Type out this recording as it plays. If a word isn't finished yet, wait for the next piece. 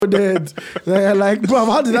dead. Like, bro,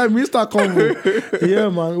 how did I miss that convo? Yeah,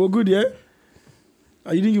 man, we're good, yeah?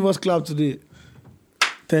 You didn't give us clap today.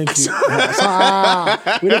 Thank you.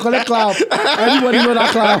 We don't collect clap. Everybody know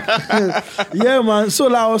that clap. Yeah, man. So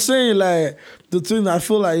like I was saying, like the thing I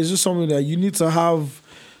feel like is just something that you need to have.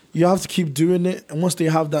 You have to keep doing it, and once they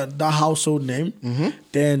have that household name,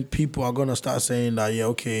 then people are gonna start saying that, yeah,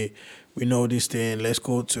 okay, we know this thing, let's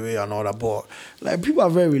go to it and all that. But like people are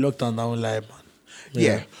very reluctant now, like, man.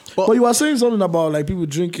 Yeah. But you were saying something about like people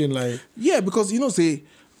drinking, like, yeah, because say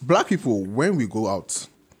black people, when we go out,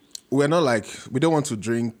 we're not like, we don't want to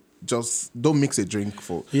drink, just don't mix a drink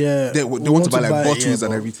for. Yeah. They want to buy like bottles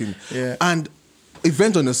and everything. Yeah. And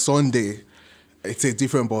event on a Sunday, it's a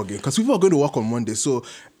different ballgame because people are going to work on Monday. So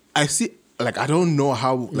I see, like, I don't know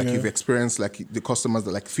how like you've experienced like the customers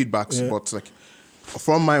that like feedbacks, but like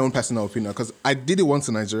from my own personal opinion, because I did it once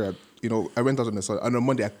in Nigeria. I went out on a Sunday, and on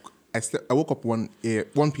Monday I woke up 1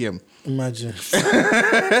 p.m. Imagine.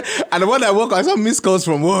 And when I woke up, I saw missed calls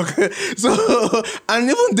from work. So, and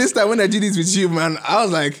even this time when I did it with you, man, I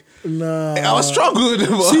was like, nah. I was struggled.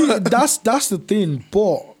 See, that's the thing.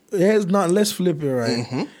 But let's flip it, right?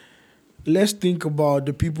 Mm-hmm. Let's think about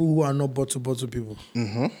the people who are not bottle people.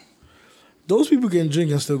 Mm-hmm. Those people can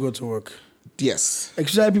drink and still go to work. Yes.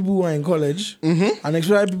 Especially people who are in college, and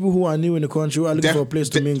especially people who are new in the country who are looking for a place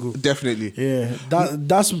to mingle. Definitely. Yeah,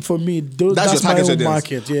 that's for me. That's my own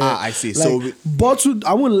market. Yeah, I see. Like, so, bottled,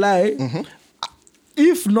 I wouldn't lie.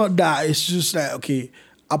 If not that, it's just like, okay,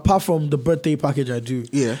 apart from the birthday package I do,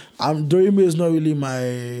 Dorime is not really my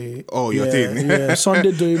your thing. Yeah,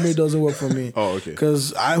 Sunday Dorime doesn't work for me. Oh, okay.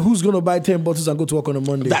 Because who's gonna buy 10 bottles and go to work on a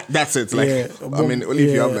Monday? That's it. Like, I mean, only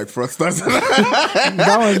if you have like frosters.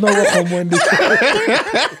 That one's not work on Monday.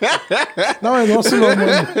 That one's also on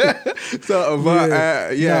Monday. So, but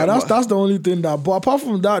that's the only thing that. But apart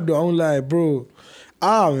from that, though, I'm like, bro,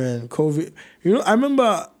 man, COVID. I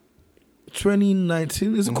remember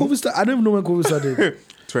 2019. Is it COVID started? I don't even know when COVID started.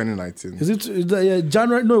 2019. Is it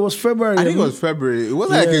January? No, it was February. I think it was February. It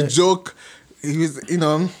wasn't like a joke. It was,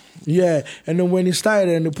 Yeah, and then when it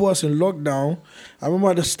started and they put us in lockdown, I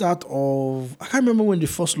remember at the start of, I can't remember when they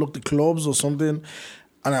first locked the clubs or something,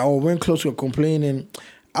 and when clubs were complaining,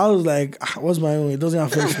 I was like, what's my own? It doesn't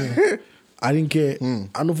affect me. I didn't care.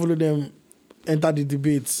 I don't follow them enter the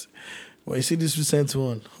debates. But you see this recent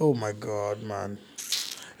one, oh my God, man.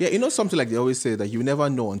 Yeah, something like they always say that you never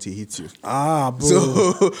know until it hits you. Bro.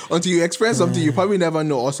 So until you experience something, you probably never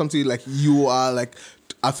know, or something like you are like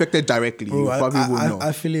affected directly. Bro, you probably won't know.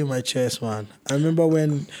 I feel it in my chest, man. I remember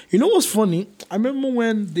when, what's funny? I remember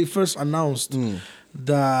when they first announced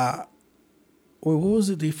that, what was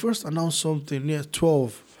it? They first announced something,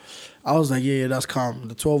 12. I was like, yeah, that's calm.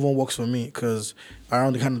 The 12 one works for me because that's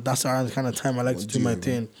around the kind of time I like to do my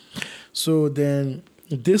thing. So then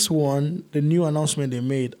this one, the new announcement they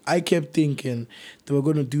made, I kept thinking they were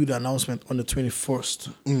going to do the announcement on the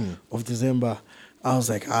 21st of December. I was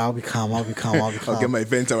like, I'll be calm. I'll get my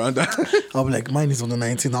event around that. I'll be like, mine is on the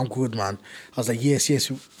 19th. I'm good, man. I was like,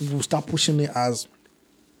 yes, we'll start pushing it as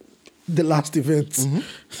the last event.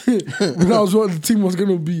 But that was what the team was going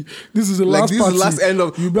to be. This is the last party. This is the last end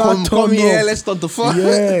of, come here, let's start the fun.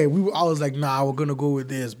 Yeah, I was like, nah, we're going to go with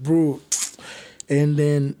this, bro. And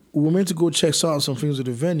then we were meant to go check out some things at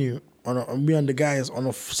the venue, me and the guys on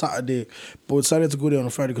a Saturday, but we decided to go there on a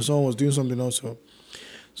Friday because someone was doing something also.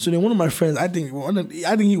 So then one of my friends, I think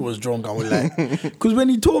he was drunk, I would like. Because when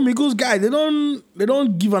he told me, he goes, guys, they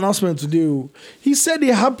don't give announcement today. He said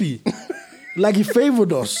they're happy. Like he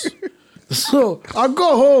favored us. So I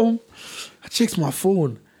go home, I checked my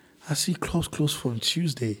phone. I see close from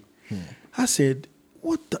Tuesday. I said,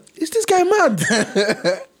 what the? Is this guy mad?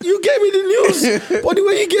 You gave me the news, but the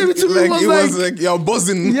way you gave it to me was like you're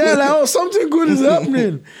buzzing. Yeah, like, something good is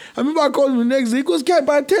happening. I remember I called him the next day. He goes, guy,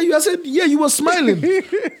 but I tell you, I said, yeah, you were smiling.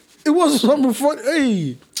 It was something fun.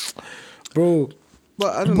 Hey, bro.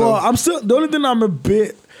 But I don't know. I'm still, the only thing I'm a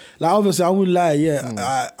bit, like, obviously, I won't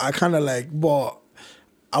lie, I kind of like, but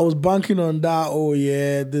I was banking on that,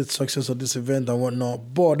 the success of this event and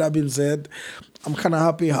whatnot. But that being said, I'm kind of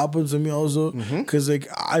happy it happened to me also because like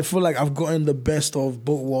I feel like I've gotten the best of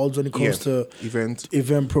both worlds when it comes to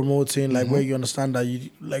event promoting, like where you understand that you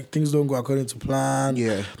like things don't go according to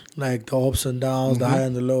plan, like the ups and downs, the high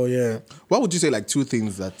and the low. What would you say like two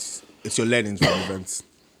things that it's your learnings from events?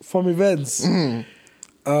 From events,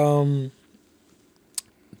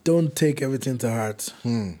 don't take everything to heart.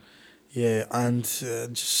 Yeah, and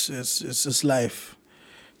just it's just life.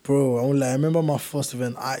 Bro, I remember my first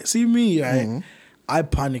event. I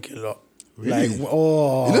panic a lot. Really? Like, you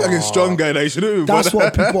look like a strong guy that you shouldn't be That's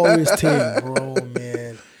what people always think, bro,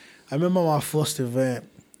 man. I remember my first event.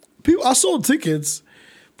 people, I sold tickets,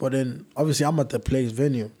 but then obviously I'm at the place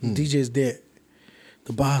venue. DJ's there.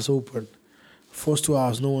 The bar's open. First 2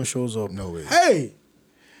 hours, no one shows up. No way. Hey!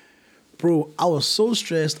 Bro, I was so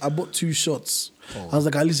stressed. I bought 2 shots. I was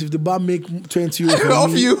like, at least if the bar make 20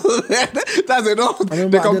 Off you. That's enough. They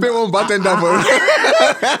can pay one bartender for it.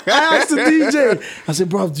 I asked the DJ. I said,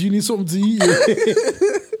 bro, do you need something to eat?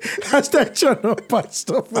 I started trying to buy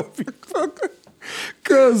stuff for people.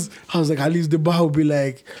 Because I was like, at least the bar will be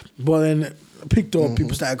like, but then picked up,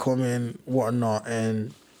 people started coming, whatnot,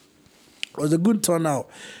 and it was a good turnout.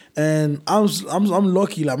 And I'm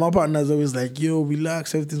lucky. Like, my partner's always like, yo,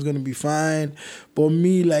 relax, everything's gonna be fine. But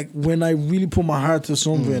me, like, when I really put my heart to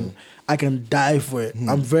something, I can die for it.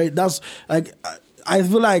 That's like, I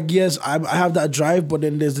feel like, yes, I have that drive, but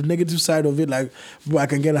then there's the negative side of it. Like, bro, I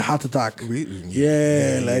can get a heart attack. Really?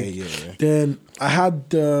 Yeah. Then I had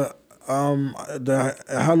the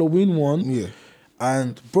Halloween one. Yeah.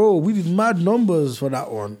 And bro, we did mad numbers for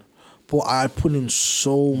that one. But I put in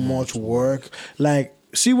so much work. Like,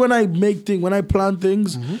 see, when I plan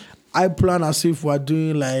things, I plan as if we're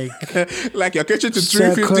doing like like you're catching to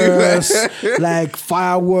 350, like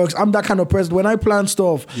fireworks. I'm that kind of person. When I plan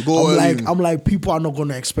stuff, I'm like people are not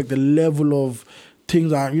gonna expect the level of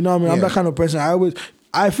things that, you know what I mean? I'm that kind of person.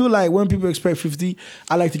 I feel like when people expect 50,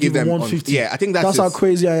 I like to give them 150. I think that's how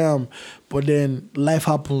crazy I am. But then life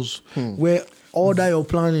happens where all that you're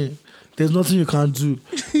planning, there's nothing you can't do.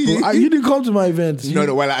 But you didn't come to my event.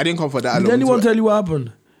 No, well, I didn't come for that. Did anyone tell you what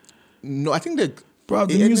happened? No, I think that... Bro,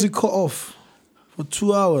 the music cut off for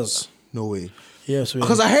 2 hours. No way. Yes,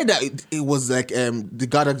 because I heard that it was like the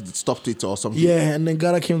guy that stopped it or something. Yeah, and then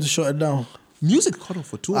Gada came to shut it down. Music cut off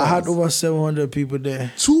for 2 hours. I had over 700 people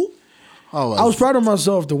there. 2 hours? I was proud of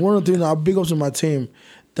myself. The one of the things I big up to my team,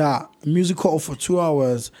 that music cut off for 2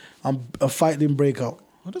 hours and a fight didn't break out.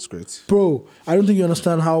 Oh, that's great. Bro, I don't think you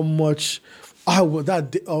understand how much...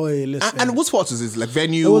 listen. And whose fault is this? Like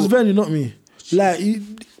venue? It was venue, not me. Like,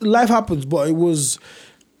 life happens, but it was...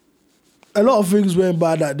 A lot of things went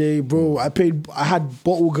bad that day, bro. I had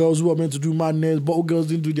bottle girls who were meant to do madness. Bottle girls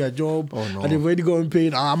didn't do their job. Oh, no. And they've already gotten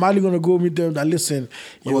paid. I'm only going to go meet them. That listen,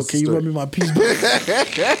 can you run me my piece back?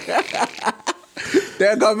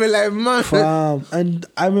 They're going to be like, man. And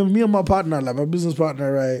I mean, me and my partner, like my business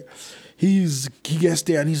partner, right? He gets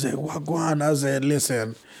there and he's like, what, go on? I said,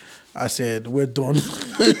 listen. I said, we're done.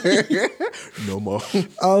 No more.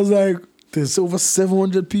 I was like, there's over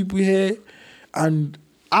 700 people here. And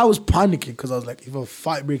I was panicking because I was like, if a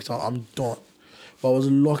fight breaks out, I'm done. But I was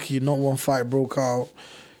lucky, not one fight broke out.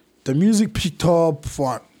 The music picked up,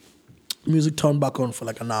 music turned back on for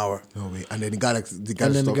like an hour. No way. And then the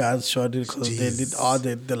guys shut it because they did all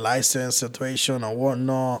the license situation and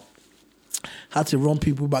whatnot. Had to run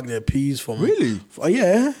people back their P's for me. Really?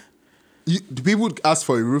 Yeah. Do people ask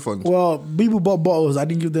for a refund? Well, people bought bottles. I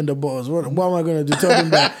didn't give them the bottles. What am I going to do? Tell them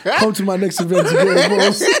that come to my next event to get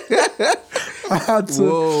bottles. I had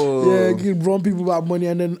to run people back money.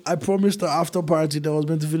 And then I promised the after party that was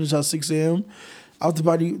meant to finish at 6 a.m. After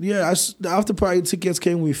party, the after party tickets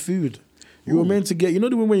came with food. You were meant to get, you know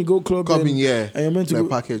the way when you go clubbing, and you're meant to go,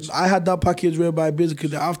 package. I had that package whereby basically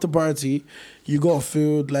the after party, you got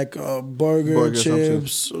food like burger,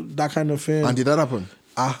 chips, that kind of thing. And did that happen?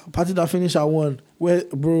 Party that finished at 1. Where,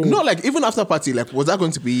 bro? No, like even after party, like was that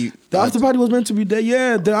going to be? The after party was meant to be there.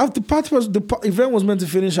 Yeah, the after party event was meant to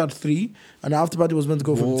finish at 3, and the after party was meant to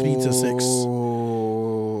go from 3 to 6.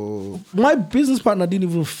 My business partner didn't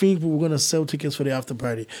even think we were gonna sell tickets for the after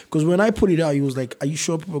party because when I put it out, he was like, "Are you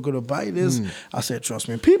sure people are gonna buy this?" I said, "Trust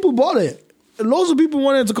me, people bought it. Loads of people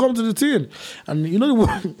wanted to come to the thing, and you know the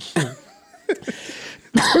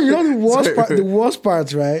the worst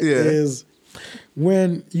part, right? Yeah. Is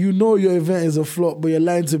when you know your event is a flop, but you're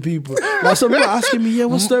lying to people. Like some people are asking me,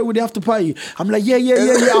 what's the story with the after party? I'm like, yeah.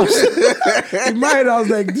 In my head, I was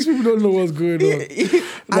like, these people don't know what's going on.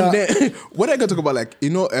 And then, what I can talk about, like,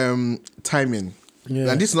 timing.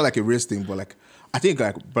 Yeah. And this is not like a race thing, but like, I think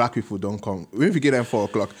like black people don't come. If you get them 4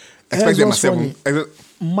 o'clock, expect them at 7.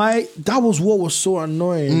 That was what was so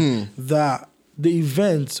annoying, that the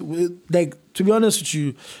event, like, to be honest with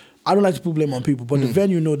you, I don't like to put blame on people, but the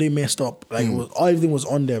venue, they messed up. Like, everything was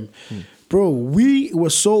on them. Bro, we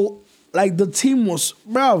were so, like, the team was,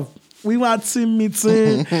 we were at team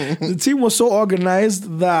meeting. The team was so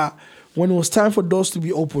organized that when it was time for doors to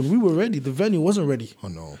be open, we were ready. The venue wasn't ready. Oh,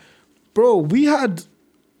 no. Bro, we had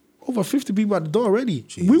over 50 people at the door already.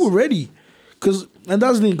 Jeez. We were ready. And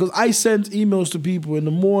that's the thing, because I sent emails to people in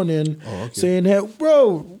the morning saying, hey,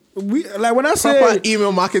 bro, when I say proper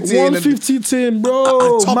email marketing, 150 tin,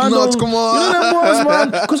 bro, top man, nuts, come on, you know them ones,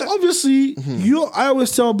 man. Because obviously, I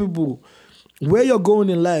always tell people, where you're going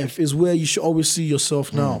in life is where you should always see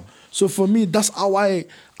yourself now. So for me, that's how I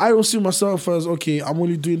don't see myself as, okay, I'm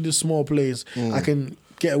only doing this small place. I can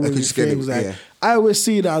get away with things. I always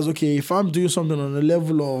see it as, okay, if I'm doing something on the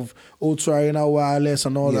level of Ultra and Wireless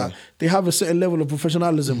and all that, they have a certain level of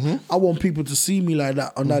professionalism. I want people to see me like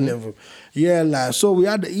that on that level. Yeah, like, so we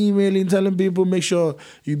had the emailing telling people, make sure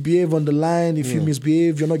you behave on the line. If you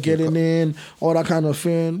misbehave, you're not getting in, all that kind of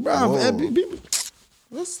thing.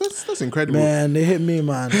 That's incredible. Man, they hit me,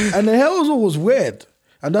 man. And the hell was weird.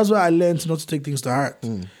 And that's why I learned not to take things to heart.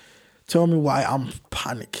 Tell me why I'm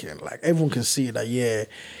panicking. Like, everyone can see that, yeah.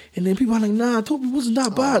 And then people are like, nah, I told you it wasn't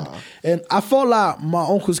that bad. And I felt like my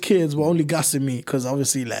uncle's kids were only gassing me because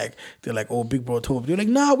obviously, like, they're like, oh, big bro told me. They're like,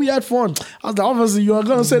 nah, we had fun. I was like, obviously, you are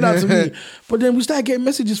going to say that to me. But then we started getting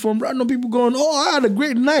messages from random people going, oh, I had a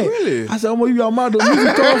great night. Really? I said, oh, you are mad. The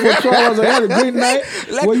music on for 12 hours. I had a great night.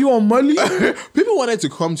 Like, were you on Molly? People wanted to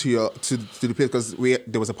come to the place because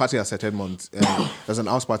there was a party at certain month. There was an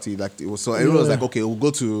house party. Like, it was, so everyone was like, okay, we'll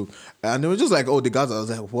go to, and they were just like, oh, the guys. I was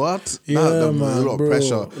like, what? Yeah, there was man, a lot of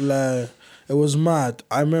pressure. Like, it was mad.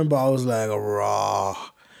 I remember I was like, raw.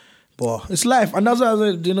 But it's life. And that's why I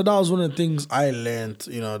was like, that was one of the things I learned,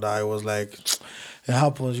 that I was like, it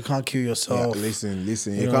happens. You can't kill yourself. Yeah, listen.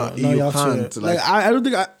 You can't. Like, I don't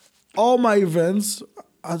think all my events,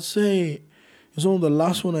 I'd say it's one of the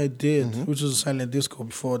last one I did, which was a silent disco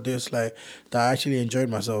before this, like, that I actually enjoyed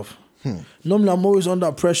myself. Normally, I'm always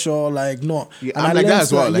under pressure, like not. Yeah, I'm like that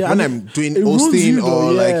as well. Like when I'm doing hosting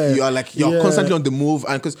you're constantly on the move,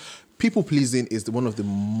 and because people pleasing is one of the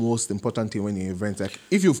most important thing when you're events. Like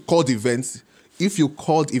if you called event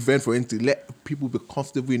for anything, let people be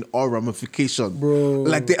comfortable in all ramifications. Bro.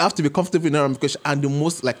 Like they have to be comfortable in all ramifications, and the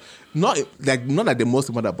most not like the most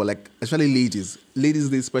important, but like especially ladies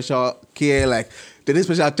need special care, like they need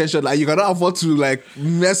special attention. Like you cannot afford to like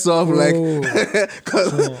mess up, bro. Like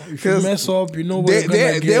if you mess up, you know what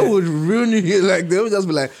they would ruin you. Like they would just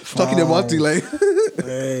be like talking about it like.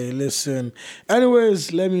 Hey, listen.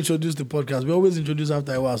 Anyways, let me introduce the podcast. We always introduce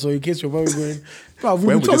after a while, so in case you're probably going, we've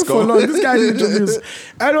been talking for long. This guy didn't introduce.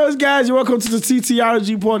 Anyways, guys, welcome to the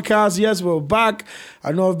TTRG podcast. Yes, we're back.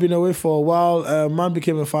 I know I've been away for a while. Man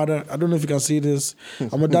became a father. I don't know if you can see this.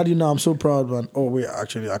 I'm a daddy now. I'm so proud, man. Oh wait,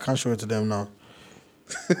 actually, I can't show it to them now.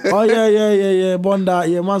 Oh yeah. Bonda,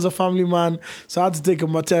 yeah, man's a family man. So I had to take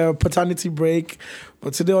a paternity break.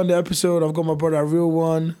 But today on the episode, I've got my brother Real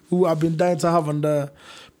One, who I've been dying to have on the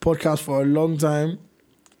podcast for a long time.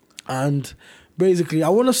 And basically, I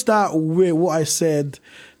want to start with what I said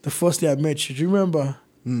the first day I met you. Do you remember?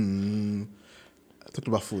 I talked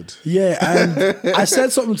about food. Yeah, and I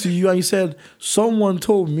said something to you, and you said someone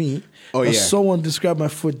told me that someone described my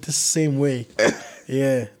food the same way.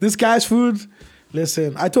 Yeah, this guy's food.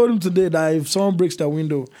 Listen, I told him today that if someone breaks the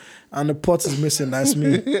window and the pot is missing, that's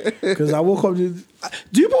me. Because I woke up. Do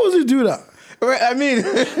you supposed do that? I mean, wait,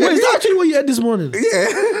 is that actually what you ate this morning?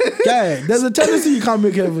 Yeah, there's a tendency you can't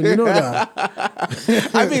make heaven. You know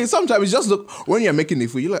that. I mean, sometimes you just look when you're making the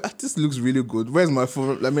food. You're like, this looks really good. Where's my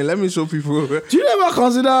food? Let me show people. Do you never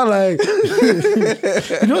consider like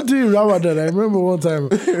doing Ramadan? I remember one time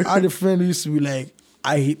I had a friend who used to be like,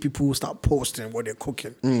 I hate people who start posting what they're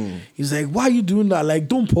cooking. He's like, why are you doing that? Like,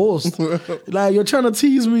 don't post. Like, you're trying to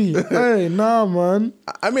tease me. Hey, nah, man.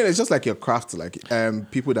 I mean, it's just like your craft. Like,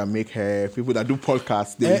 people that make hair, people that do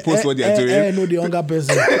podcasts, they post what they're doing. I know the younger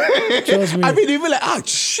person. Trust me. I mean, they be like,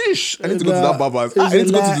 sheesh. I need to go to that barber's. I need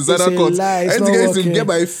to go to designer cuts. I need to get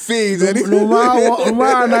my face. No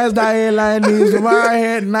matter how nice that hairline is, no matter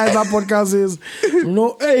how nice that podcast is,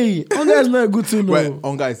 hey, hunger is not a good thing. Well,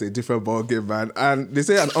 hunger is a different ballgame, man. And they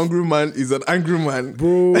say an hungry man is an angry man.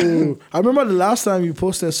 Bro, I remember the last time you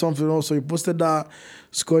posted something also. You posted that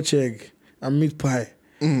Scotch egg and meat pie.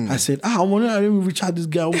 I said, I didn't reach out this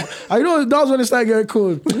guy. I know that was when it started getting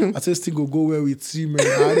cold. I said, still go where we see, man.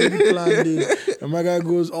 I didn't plan it. And my guy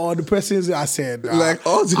goes, the person's I said, I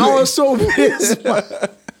was so pissed, man.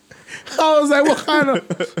 I was like, what kind of...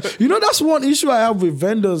 that's one issue I have with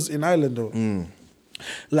vendors in Ireland, though.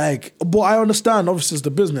 Like, but I understand, obviously it's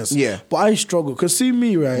the business. Yeah. But I struggle. Because see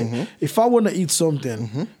me, right? If I want to eat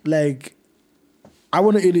something, like, I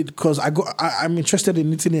want to eat it because I'm interested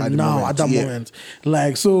in eating it now at that moment.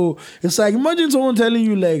 Like, so it's like, imagine someone telling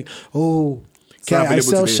you like, oh, I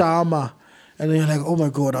sell shawarma. And then you're like, oh my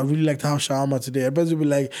God, I really like to have shawarma today. I bet you'll be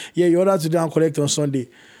like, yeah, you order today and collect on Sunday.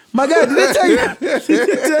 My guy, did they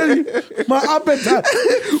tell you? My appetite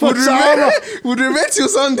for shawarma would remain till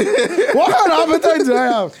Sunday. What kind of appetite do I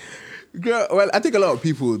have? Girl, well, I think a lot of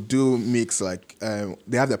people do mix like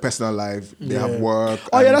they have their personal life, they have work.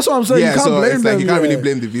 Oh yeah, that's what I'm saying. You can't blame them. You can't really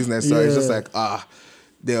blame the business. So it's just like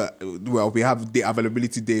we have the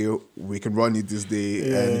availability day. We can run it this day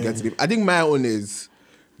and get it. I think my own is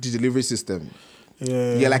the delivery system.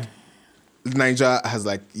 Yeah, like Nigeria has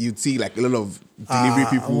like you'd see like a lot of delivery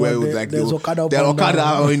people where like they're Okada or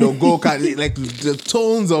go kart, like the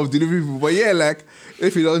tons of delivery people. But yeah, like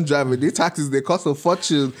if you don't drive it, the taxes they cost a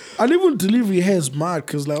fortune. And even delivery here is mad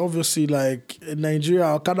because like obviously like in Nigeria,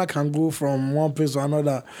 Okada can go from one place to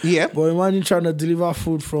another. Yeah. But imagine trying to deliver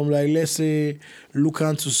food from like let's say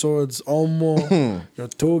Lucan to Swords, Omo, your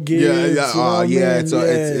toll gate. It's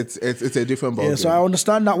a different ballgame. Yeah, so I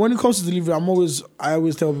understand that when it comes to delivery, I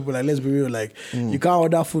always tell people like let's be real, like you can't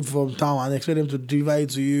order food from town and expect them to deliver it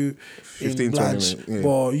to you 15, in Blanche. 20 minutes,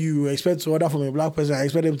 But you expect to order from a black person, I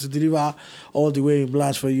expect them to deliver all the way in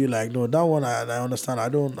Blanche for you. Like no, that one I understand. I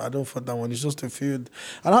don't for that one. It's just a field.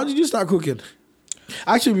 And how did you start cooking?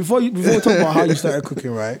 Actually, before we talk about how you started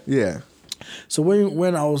cooking, right? Yeah. So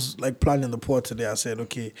when I was like planning the pod today, I said,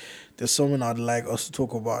 okay, there's something I'd like us to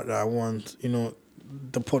talk about that I want,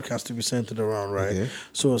 the podcast to be centered around, right? Okay.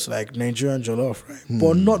 So it's like Nigerian jollof, right?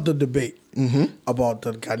 But not the debate about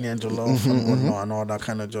the Ghanaian jollof and whatnot and all that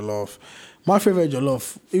kind of jollof. My favorite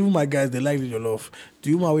jollof, even my guys, they like the jollof.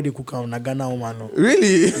 The woman where they cook am na Ghana woman. No.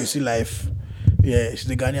 Really? You see life. Yeah, she's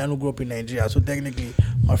the Ghanaian who grew up in Nigeria. So technically,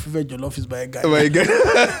 my favorite jollof is by a guy.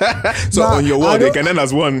 So on your wall, the Ghanaian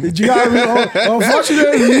has won. Did you have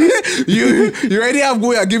unfortunately, you already have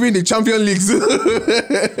Goya giving the champion leagues.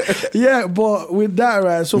 Yeah, but with that,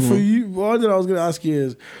 right? So for you, what I was going to ask you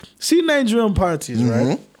is, see Nigerian parties,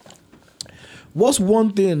 right? What's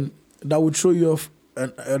one thing that would throw you off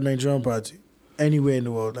a Nigerian party anywhere in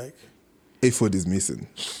the world, like? If food is missing.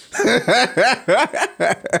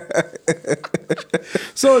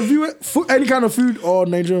 So if you any kind of food or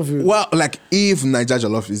Nigerian food? Well, like if Nigeria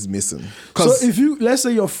jollof is missing. So if let's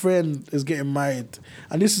say your friend is getting married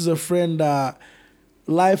and this is a friend that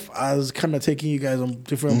life has kind of taken you guys on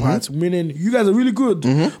different parts, meaning you guys are really good,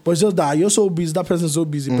 but it's just that you're so busy, that person's so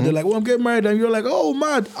busy, but they're like, I'm getting married, and you're like, oh,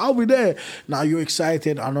 mad, I'll be there. Now you're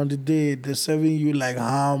excited, and on the day, they're serving you like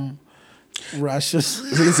ham, rashes.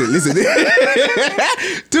 Listen.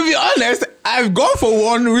 To be honest, I've gone for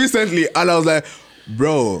one recently, and I was like,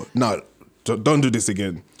 bro, no, don't do this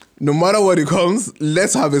again. No matter what it comes,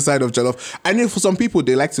 let's have a side of jollof. I know for some people,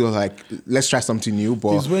 they like to like, let's try something new.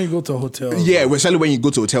 But it's when you go to a hotel. Yeah, especially when you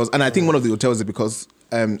go to hotels. And I think one of the hotels is because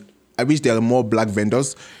I wish there are more black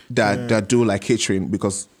vendors that do like catering,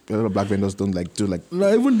 because a lot of black vendors don't like do like.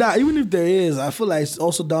 No, even if there is, I feel like it's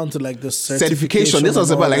also down to like the certification. This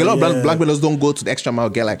was about like a lot of black vendors don't go to the extra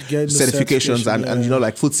mile, get like certifications and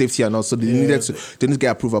like food safety and all. So they need to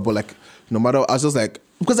get approval. But like no matter, I was just like,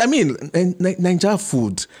 because I mean, Nigeria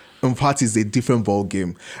food and parties is a different ball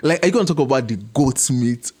game. Like, are you going to talk about the goat's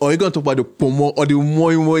meat, or are you going to talk about the pomo or the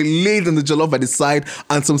moi laid on the jollof by the side,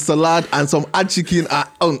 and some salad and some add chicken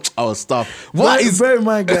and stuff? What is very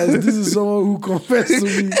mind, guys? This is someone who confessed to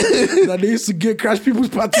me that they used to get crash people's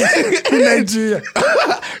parties in Nigeria.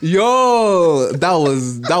 Yo, that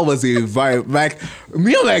was a vibe. Like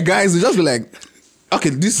me and my guys would just be like,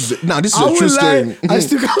 okay, this is a true story. I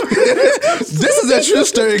still can't. This is a true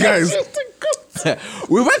story, guys.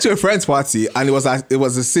 We went to a friend's party, and it was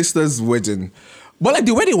a sister's wedding. But like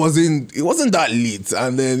the wedding it wasn't that lit.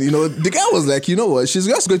 And then, the guy was like, you know what, she's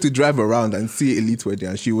just going to drive around and see a lit wedding,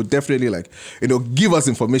 and she would definitely like, give us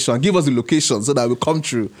information, give us the location so that we'll come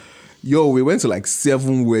through. Yo, we went to like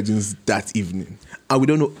 7 weddings that evening, and we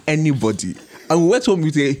don't know anybody. And we went home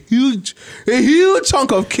with a huge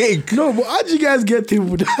chunk of cake. No, but how did you guys get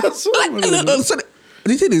table?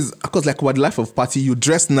 The thing is, because like with the life of party, you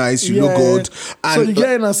dress nice, you look good. And so you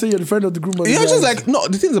get in and say you're the friend of the groom. You're just like, no,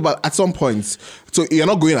 the thing is about at some point, so you're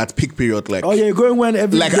not going at peak period. Like, oh yeah, you're going when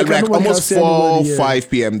like almost 4-5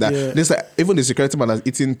 p.m. That there's like, even the security man has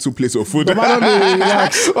eaten 2 plates of food. Why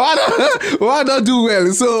not do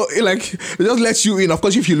well? So like, they just let you in. Of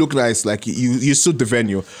course, if you look nice, like you suit the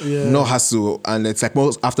venue, no hassle, and it's like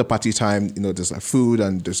most after party time. There's like food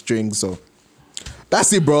and there's drinks. So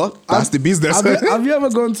that's it, bro. That's the business. Have you ever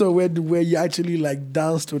gone to a wedding where you actually like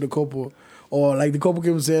danced with the couple, or like the couple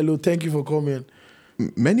came and say hello, thank you for coming?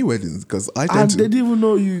 Many weddings, because they didn't even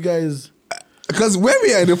know you guys. Because when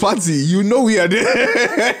we are in the party, we are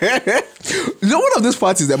there. One of those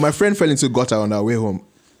parties that my friend fell into gutter on our way home.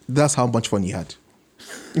 That's how much fun he had.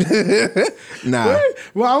 Nah.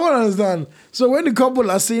 Well, I want to understand. So when the couple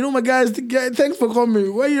are saying, "Oh my guys, thanks for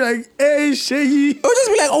coming," when you like, "Hey, Shay," I'll just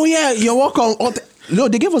be like, "Oh yeah, you're welcome." No,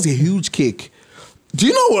 they gave us a huge cake. Do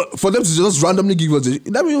you know what? For them to just randomly give us,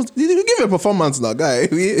 that means we give a performance now, guy.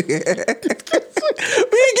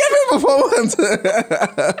 We gave him performance.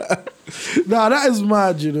 Nah, that is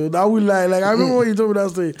mad, you know. That would like I remember when you told me that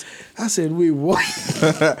story. I said, wait, what?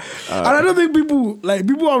 And I don't think people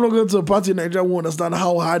who are not going to a party in Nigeria won't understand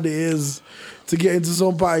how hard it is to get into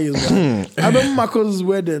some parties. Man. I remember my cousin's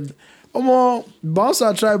wedding.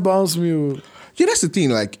 Bouncer try bounce me. Yeah, that's the thing.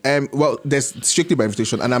 Like, well, there's strictly by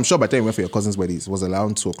invitation, and I'm sure by the time you went for your cousin's wedding, it was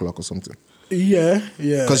around 2:00 or something. Yeah.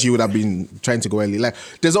 Because you would have been trying to go early. Like,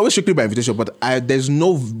 there's always strictly by invitation, but there's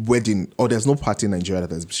no wedding or there's no party in Nigeria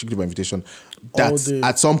that is strictly by invitation. That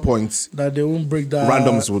at some point that they won't break that.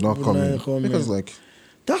 Randoms will not come in because like.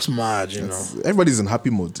 That's mad, you know. Everybody's in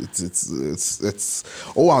happy mode. It's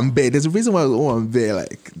I'm bare. There's a reason why I'm bare.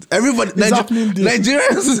 Like everybody,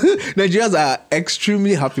 Nigerians are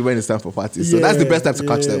extremely happy when it's time for parties. So that's the best time to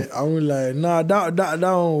catch them. I was like, nah, that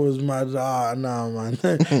one was mad. Nah, man.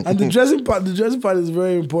 And the dressing part is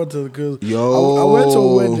very important because I went to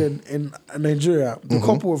a wedding in Nigeria. The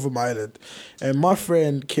couple were from Ireland, and my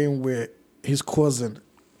friend came with his cousin.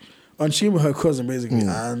 And she with her cousin basically,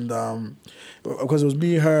 and because it was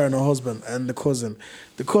me, her, and her husband, and the cousin.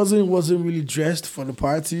 The cousin wasn't really dressed for the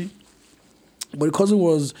party, but the cousin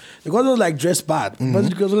was like dressed bad. But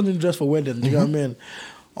the cousin wasn't dressed for wedding. You know what I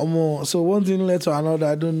mean? So one thing led to another.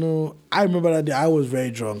 I don't know. I remember that day I was very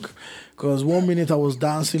drunk. Because 1 minute I was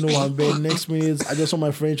dancing on one bed, next minute I just saw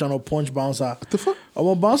my friend trying to punch bouncer. What the fuck?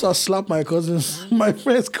 Bouncer slapped my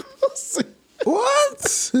friend's cousin.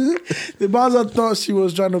 What? The bouncer thought she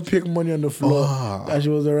was trying to pick money on the floor. That she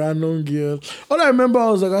was a random girl. All I remember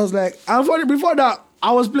I was like, and funny, before that,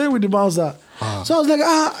 I was playing with the bouncer. So I was like,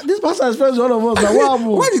 this bouncer is friends with all of us. Like, what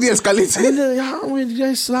happened? Why did he escalate? And then, when did you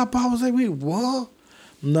guys slap? I was like, wait, what?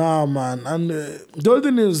 Nah, man. And the other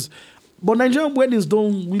thing is, but Nigerian weddings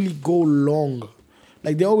don't really go long.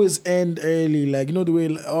 Like, they always end early. Like, you know the way...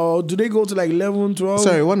 do they go to like 11, 12?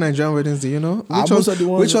 Sorry, what Nigerian weddings do you know? Which ones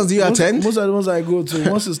do you attend? Most of the ones I go to,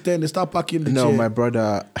 once it's 10, they start packing the chair. No, my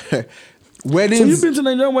brother... Weddings... So you've been to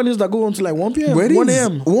Nigerian weddings that go on to like 1 p.m.? Weddings, 1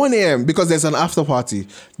 a.m.? 1 a.m. because there's an after party.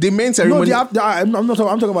 The main ceremony... No, I'm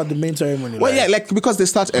talking about the main ceremony. Well, yeah, like because they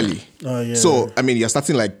start early. Oh, yeah. So, I mean, you're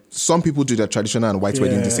starting like... Some people do the traditional and white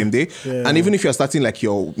wedding the same day. Yeah. And even if you're starting like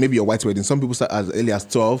your white wedding, some people start as early as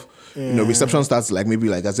 12. Yeah. You know, reception starts like maybe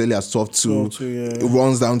like as early as 12 to... It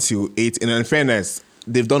runs down to 8. And in fairness...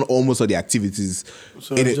 They've done almost all the activities.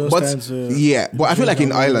 So but I feel like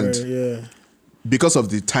in Ireland, because of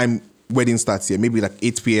the time wedding starts here, maybe like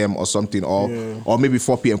 8 p.m. or something, or maybe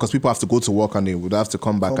 4 p.m. because people have to go to work and they would have to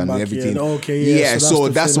come back and everything. So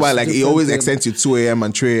that's why like it always extends to 2 a.m.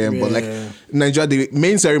 and 3 a.m. But like Nigeria, the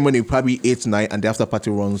main ceremony probably 8 to 9 and the after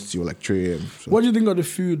party runs to like 3 a.m. So. What do you think of the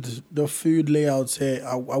food layouts here,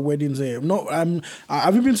 our weddings here? No,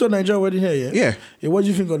 have you been to a Nigerian wedding here? Yeah. What do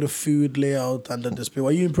you think of the food layout and the display?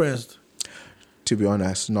 Were you impressed? To be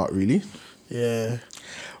honest, not really. Yeah.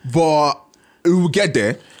 But we'll get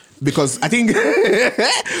there. Because I think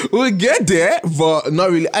we'll get there, but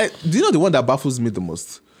not really. Do you know the one that baffles me the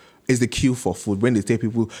most? Is the queue for food when they take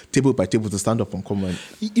people table by table to stand up and come in.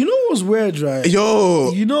 You know what's weird, right?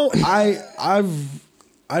 Yo, you know I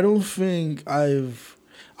don't think I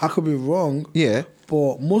could be wrong. Yeah,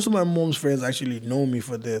 but most of my mom's friends actually know me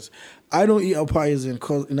for this. I don't eat at parties in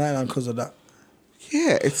Ireland because of that.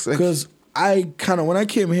 Yeah, it's because. When I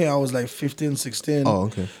came here, I was like 15, 16. Oh,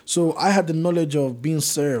 okay. So I had the knowledge of being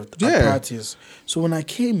served at parties. So when I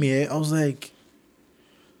came here, I was like,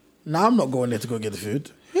 I'm not going there to go get the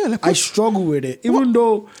food. Yeah, like I struggle with it. Even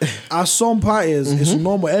though at some parties, it's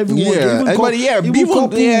normal. Everyone, even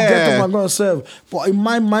couples get them, I'm going to serve. But in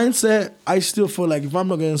my mindset, I still feel like if I'm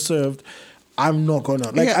not getting served, I'm not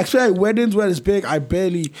gonna actually like weddings where it's big. I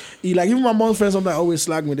barely eat. Like even my mom's friends sometimes always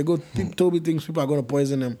slag me. They go Toby thinks people are gonna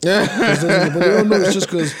poison him, but they don't know it's just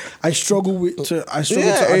because I struggle to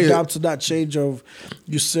adapt to that change of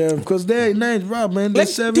you serve because they're nice, right, man. They're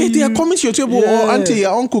serving they are coming to your table or auntie,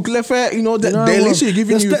 your uncle, you know they're literally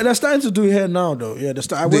giving you. They're starting to do it here now though. Yeah,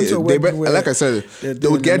 I went to a wedding where, like I said, they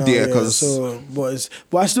would get there because. But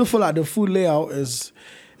I still feel like the food layout is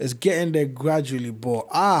getting there gradually, but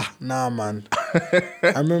nah, man.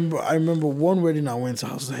 I remember one wedding I went to.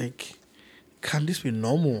 I was like, can this be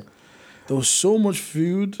normal? There was so much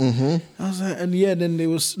food. I was like, then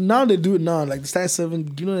now they do it now. Like they start serving,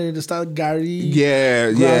 they start gari,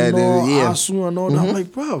 granola, asu and all that. I'm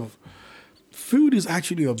like, bro, food is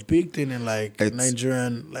actually a big thing in like It's-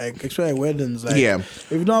 Nigerian, like especially weddings. Like, Yeah.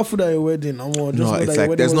 if you don't have food at your wedding, I'm just No, know it's that your like wedding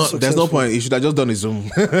was there's no successful. point. You should have just done a Zoom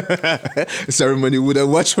ceremony. Would have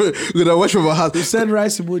watched from our house. Send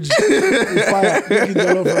rice emoji. With fire, making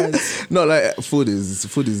jollof rice. No, like food is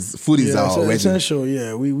Yeah, our so wedding. essential.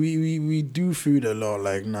 Yeah, we do food a lot.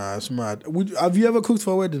 Like, nah, it's mad. Have you ever cooked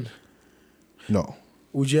for a wedding? No,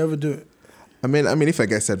 Would you ever do it? I mean, if I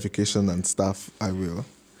get certification and stuff, I will.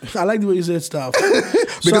 I like the way you said stuff.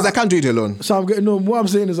 Because I can't do it alone. So I'm getting no. What I'm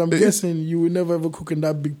saying is, I'm guessing you will never ever cook in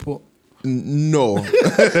that big pot. No.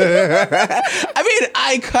 I mean,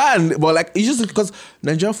 I can, but like it's just because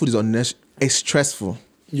Nigerian food is stressful.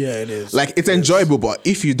 Yeah, it is. Like it's enjoyable, but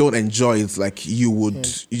if you don't enjoy it, like you would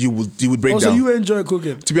break Also, down. you enjoy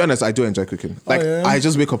cooking. To be honest, I do enjoy cooking. Like yeah? I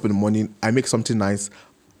just wake up in the morning, I make something nice.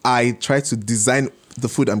 I try to design the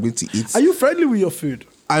food I'm going to eat. Are you friendly with your food?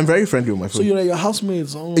 I'm very friendly with my food. So you're like your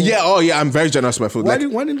housemates. Oh. Yeah, I'm very generous with my food. Why, Like,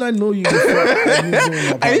 why didn't I know you? Before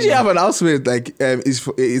I usually have an housemate, like,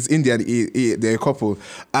 is Indian, they're a couple.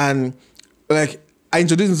 And, like, I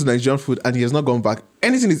introduced him to Nigerian food and he has not gone back.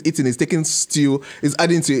 Anything he's eating, he's taking stew, is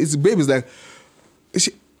adding to it. His baby's like, is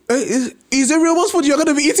it real one's food you're going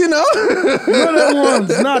to be eating now? No, that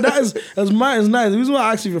ones. Nah, that's mine. It's nice. The reason why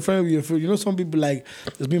I asked if you're friendly with your food, you know, some people like,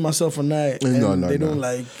 it's me, myself, and I. And No. they don't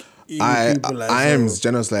like eat I with people like am so.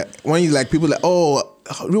 generous. Like, when you like, people like, oh,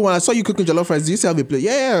 Ruwan, I saw you cooking jollof rice. Do you still have a plate?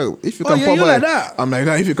 Yeah. If you can yeah, pop you're by. like that? I'm like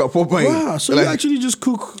that. If you can pop by. Wow, so like, you actually just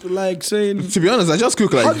cook, like saying, to be honest, I just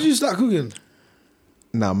cook like. how did you start cooking?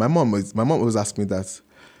 Nah, my mom always asked me that.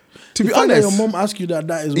 To be The fact that honest, your mom asked you that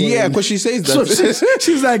is what yeah, it because is. she says So that.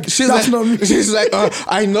 she's like, that's not me. She's like,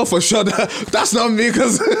 I know for sure that's not me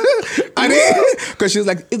because she's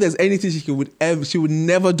like, if there's anything she would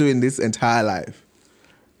never do in this entire life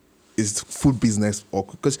is food business or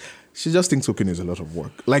because she just thinks cooking is a lot of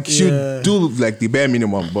work. Like she Yeah. would do like the bare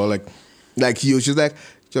minimum, but like you, she's like,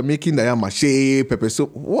 you're making the mache, pepper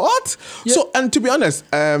soup. What? Yeah. So and to be honest,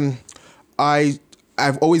 I've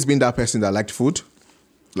always been that person that liked food.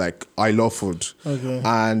 Like I love food. Okay.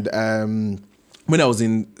 And when I was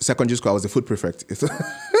in secondary school, I was a food prefect. Is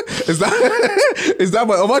that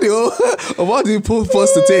my about the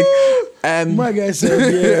post to take? My guy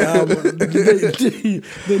said, yeah,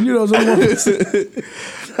 they knew there was only one person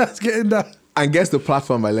that's getting that. And guess the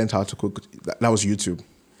platform I learned how to cook? That was YouTube.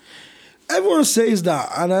 Everyone says that,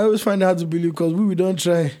 and I always find it hard to believe because we don't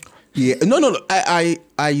try. Yeah, no. I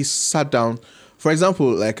sat down. For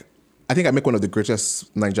example, like I think I make one of the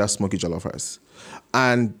greatest Nigeria smoky jollof rice,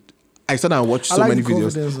 and I sat down and watched I so like many the videos.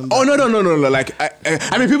 confidence in Oh no! Like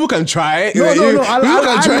I mean, people can try. No. People I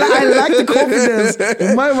can try. like the confidence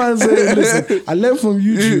in my man saying, listen, I learned from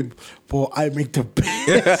YouTube, but I make the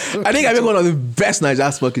best. I think I make one of the best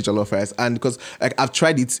Nigeria smoky jollof rice, and because like I've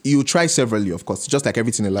tried it, you try severally, of course, just like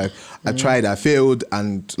everything in life. I tried, I failed,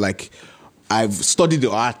 and like I've studied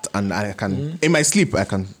the art, and I can in my sleep I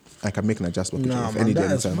can make Nigeria smoky Nah, jollof man, any day,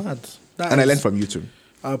 that is anytime. mad. And I learned from YouTube.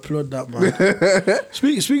 I applaud that,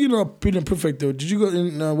 man. Speaking of being perfect, though, did you go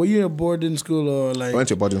in? Were you in a boarding school or like I went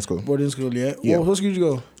to boarding school. boarding school? Yeah. Yeah. What school did you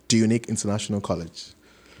go? The Unique International College.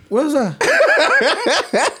 Where's that?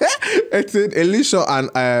 It's in Elisha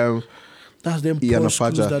and That's them Yeah, posh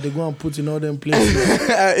schools Nafaja. that they go and put in all them places.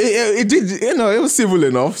 it did, it was civil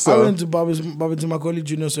enough. I So went to Babington Macaulay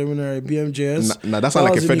Junior Seminary, BMJS. Nah, that's not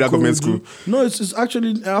like was a in federal government Ikorodu. No, it's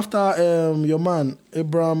actually after your man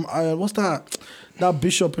Abraham. What's that? That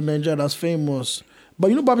bishop in Nigeria that's famous. But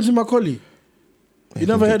you know Babington Macaulay. You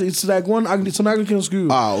never heard it? It's like it's an Anglican school.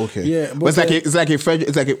 okay. Yeah, but it's like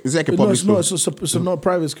a public school. No, it's not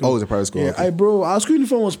private school. Oh, it's a private school, Yeah, okay. our school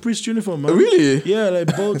uniform was priest uniform, man. Really? Yeah,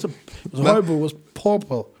 like both. It was horrible. It was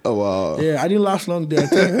purple. Oh wow. Yeah, I didn't last long there.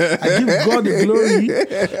 I give God the glory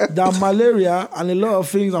that malaria and a lot of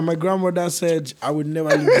things. And my grandmother said I would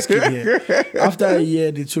never leave this kid here. After a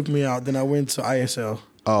year, they took me out. Then I went to ISL.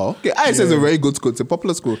 Oh, okay. ISS is a very good school. It's a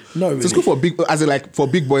popular school. No, It's a really. school for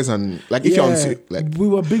big boys and like if you're on like we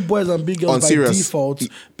were big boys and big girls on by serious. default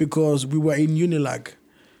because we were in Unilag.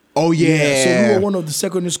 oh yeah. So we were one of the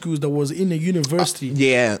secondary schools that was in a university.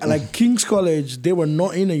 yeah. And like King's College, they were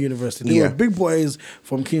not in a university. They Yeah. were big boys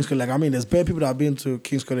from King's College. Like, I mean, there's bare people that have been to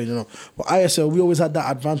King's College, you know. But ISL, we always had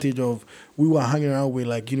that advantage of we were hanging around with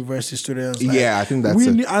like university students. Like, Yeah, I think that's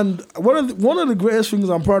it. And one of the greatest things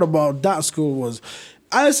I'm proud about that school was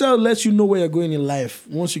ISL lets you know where you're going in life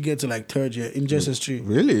once you get to like third year in JSS3.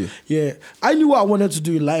 Really? Yeah. I knew what I wanted to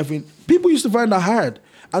do in life. And people used to find that hard.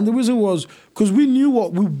 And the reason was because we knew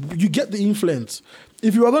you get the influence.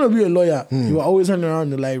 If you were going to be a lawyer, you were always hanging around in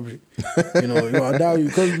the library. You know,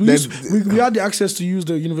 because we had the access to use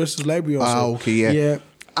the university's library also. Ah, okay, yeah. Yeah.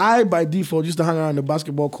 I by default used to hang around the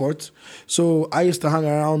basketball court. So I used to hang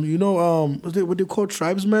around, what they call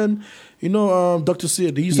tribesmen? Dr.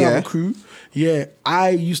 Sid, he used to have a crew. Yeah, I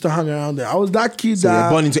used to hang around there. I was that kid So that... you're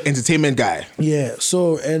born into entertainment guy. Yeah,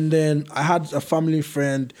 so, and then I had a family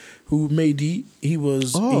friend who made he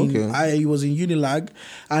was he was in Unilag,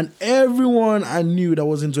 and everyone I knew that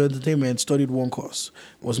was into entertainment studied one course,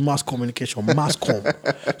 was mass communication, mass com.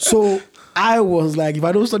 So I was like, if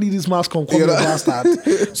I don't study this mass com, call me a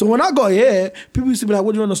bastard. So when I got here, people used to be like,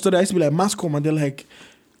 what do you want to study? I used to be like, mass com, and they're like,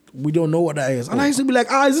 we don't know what that is. And I used to be like,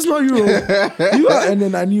 is this not you? You are? And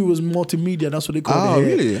then I knew it was multimedia. That's what they called it. Oh,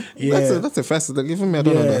 really? Yeah. That's a first. They're giving me, I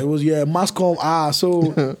don't know that. It was, mass com. So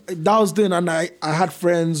that was the thing. And I had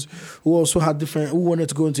friends who also had who wanted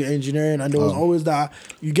to go into engineering. And there was always that,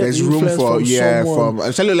 you get there's the room influence for, from someone.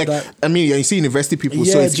 Especially like, that, you see university people,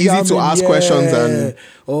 so it's easy to ask questions. And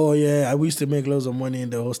oh, yeah, I used to make loads of money in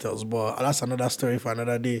the hostels, but that's another story for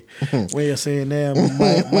another day. When you're saying,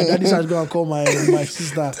 my daddy started going to call my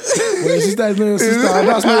sister. When your sister is not your sister,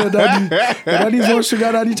 that's not your daddy. Your daddy's one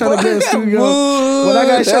sugar daddy trying to get a studio. But that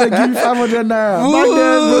guy's trying to give you 500 naira. Back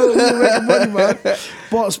then, bro, we making money, man.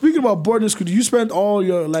 But speaking about boarding school, did you spend all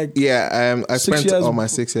your, I spent all my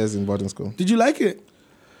 6 years in boarding school. Did you like it?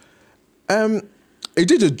 It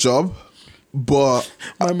did a job. But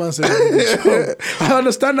my man said, I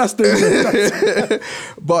understand that statement.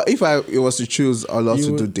 But if it was to choose, I'd love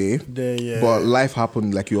to do day. But life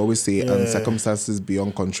happened, like you always say, and circumstances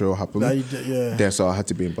beyond control happened. So I had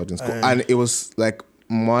to be in boarding school. And it was like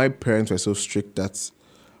my parents were so strict that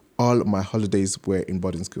all my holidays were in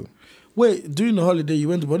boarding school. Wait, during the holiday, you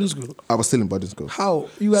went to boarding school? I was still in boarding school. How?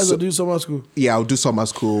 You guys were doing summer school? Yeah, I would do summer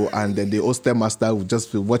school, and then the hostel master would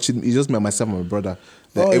just be watching. It's just me and myself and my brother.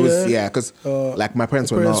 Because like my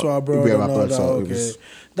parents were abroad, so it was.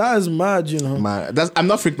 That is mad, I'm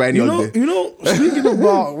not freaked by any holiday. Speaking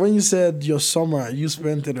about when you said your summer, you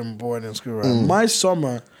spent it in boarding school, right? My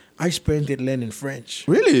summer, I spent it learning French.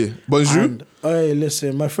 Really? Bonjour? And, hey,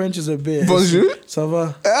 listen, my French is a bit... Bonjour? Ça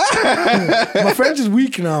va? My French is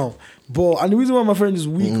weak now. And the reason why my French is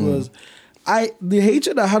weak was the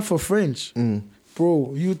hatred I had for French.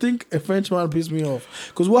 Bro, you think a Frenchman pissed me off?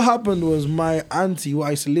 Because what happened was my auntie, who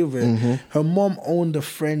I used to live with, her mom owned a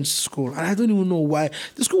French school. And I don't even know why.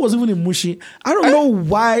 The school was even in Mushi. I don't know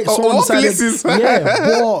why someone decided...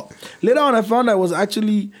 but later on I found out it was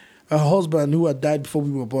actually her husband who had died before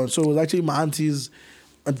we were born. So it was actually my auntie's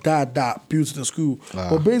dad that built the school.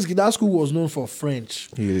 But basically that school was known for French.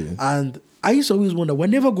 Yeah. And I used to always wonder, we're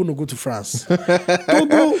never going to go to France.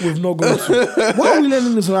 Togo, we've not gone to. Why are we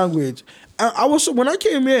learning this language? When I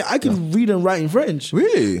came here, I could read and write in French.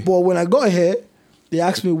 Really? But when I got here, they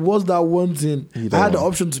asked me, what's that one thing? I had the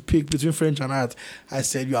option to pick between French and art. I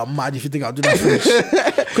said, you are mad if you think I'll do that French.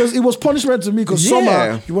 Because it was punishment to me because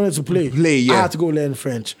summer, you wanted to play. I had to go learn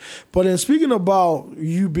French. But then speaking about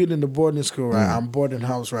you being in the boarding school, right, and boarding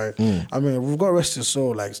house, right, I mean, we've got Rest Your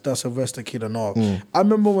Soul, like that's Sylvester Kid and all. I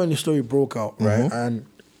remember when the story broke out, right, and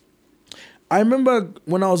I remember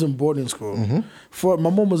when I was in boarding school, my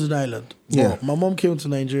mom was in Ireland. Yeah. My mom came to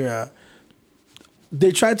Nigeria.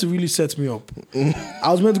 They tried to really set me up.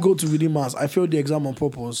 I was meant to go to Redeemers. I failed the exam on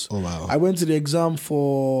purpose. Oh, wow. I went to the exam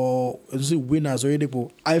for winners or Edepo.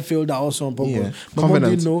 I failed that also on purpose. Yeah. My mom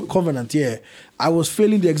didn't know. Covenant, yeah. I was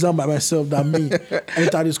failing the exam by myself than me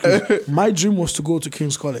entered the school. My dream was to go to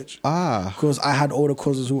King's College. Because I had older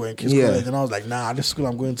cousins who were in King's College. And I was like, nah, this school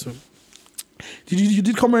I'm going to. You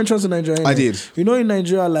did common entrance in Nigeria? I did. You know, in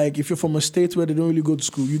Nigeria, like if you're from a state where they don't really go to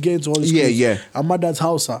school, you get into all the schools. Yeah. And my dad's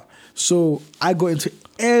Hausa. So I got into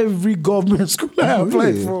every government school I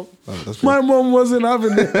applied for. My mom wasn't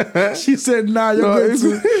having it. She said, nah, you're going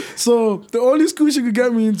to. So the only school she could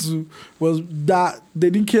get me into was that they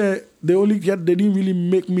didn't care. They didn't really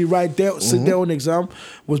make me write sit their own exam,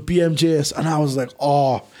 was BMJS. And I was like,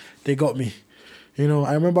 oh, they got me. You know,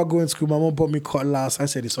 I remember going to school, my mom bought me cutlass. I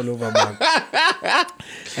said, it's all over, man.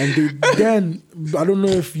 And then, I don't know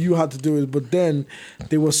if you had to do it, but then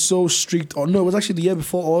they were so strict. Or no, it was actually the year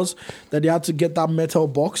before us that they had to get that metal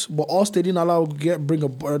box. But us, they didn't allow bring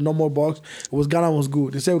a normal box. It was Ghana was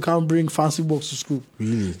good. They said we can't bring fancy box to school.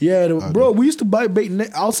 Really? Yeah, bro, we used to buy bait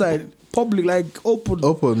outside. Public, like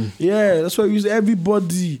open. Yeah, that's why we used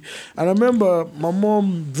everybody. And I remember my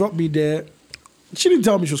mom dropped me there. She didn't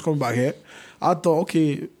tell me she was coming back here. I thought,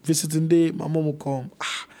 okay, visiting day, my mom will come.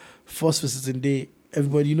 First visiting day,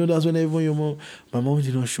 everybody, that's when everyone, my mom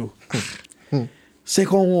did not show.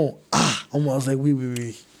 Second one, I was like,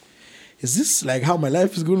 wait. Is this like how my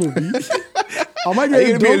life is going to be? Am I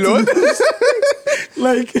getting alone?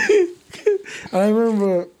 Like, I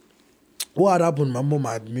remember what had happened. My mom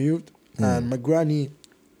had moved, and my granny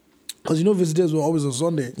because you know visitors were always on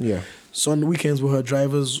Sunday. Yeah. Sunday weekends were her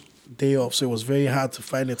driver's day off, so it was very hard to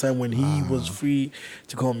find a time when he was free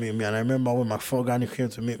to come meet me. And I remember when my granny came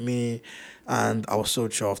to meet me, and I was so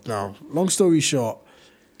chuffed. Now, long story short,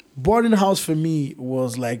 boarding house for me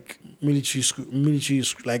was like military school,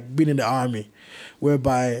 like being in the army,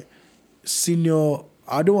 whereby senior.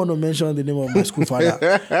 I don't want to mention the name of my school father,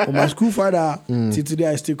 but my school father, till today,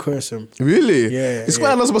 I still curse him. Really? Yeah. His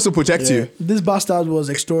father not supposed to protect you. This bastard was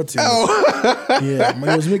extorting. Oh. Yeah,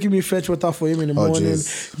 he was making me fetch water for him in the morning.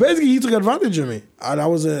 Jeez. Basically, he took advantage of me, and I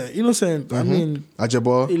was innocent. I mean,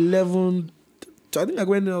 Ajabo. 11. I think I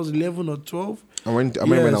went when I was 11 or 12. I went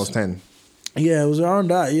when I was 10. Yeah, it was around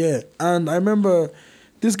that. Yeah, and I remember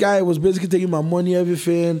this guy was basically taking my money,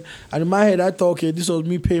 everything. And in my head, I thought, okay, this was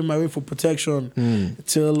me paying my way for protection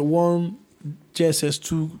till one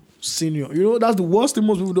JSS2 senior. You know, that's the worst thing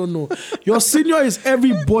most people don't know. Your senior is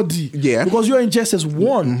everybody. Yeah. Because you're in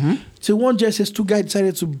JSS1. Till one JSS2 guy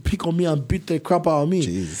decided to pick on me and beat the crap out of me.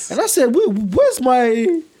 Jeez. And I said, where's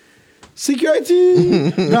my security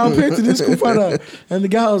that I'm paying to this school father? And the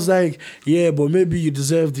guy was like, yeah, but maybe you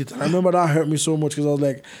deserved it. And I remember that hurt me so much because I was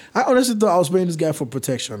like, I honestly thought I was paying this guy for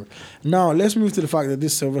protection. Now, let's move to the fact that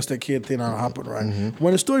this Sylvester Kid thing happened, right?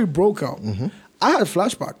 When the story broke out, I had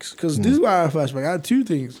flashbacks because this is why I had flashbacks. I had two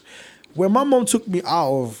things. When my mom took me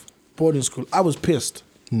out of boarding school, I was pissed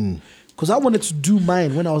because I wanted to do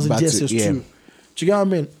mine when I was in JSS2. Yeah. Do you get what I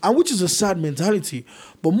mean? And which is a sad mentality.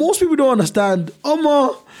 But most people don't understand,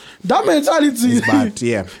 that mentality It's bad,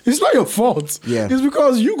 yeah. It's not your fault. Yeah. It's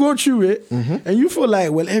because you go through it and you feel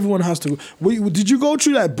like, well, everyone has to. Did you go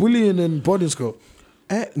through like bullying in boarding school?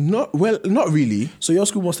 Not really. So your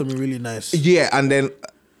school must have been really nice. Yeah, and then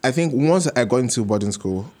I think once I got into boarding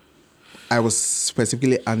school, I was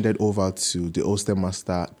specifically handed over to the hostel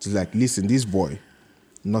master to like, listen, this boy,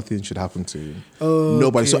 nothing should happen to him.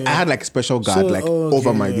 Nobody. So I had like special guard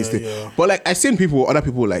over my this thing. Yeah. But like I seen other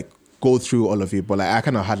people like go through all of it, but like I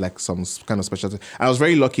kind of had like some kind of special thing. And I was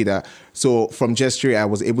very lucky that from J3 I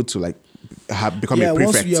was able to like become a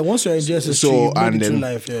prefect. Once you're in JSS3, you made it through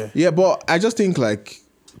life, Yeah, but I just think like,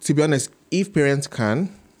 to be honest, if parents can,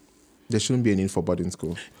 there shouldn't be a need for boarding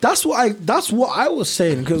school. That's what I was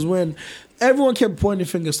saying, because when everyone kept pointing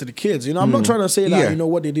fingers to the kids, you know, I'm not trying to say that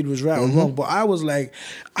what they did was right or wrong, but I was like,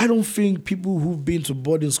 I don't think people who've been to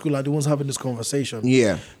boarding school are the ones having this conversation.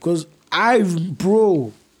 Yeah, because I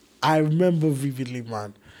remember vividly,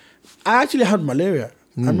 man. I actually had malaria.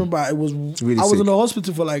 I remember I was really I was sick. in the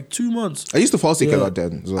hospital for like 2 months. I used to fall sick a lot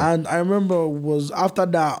then as well. And I remember after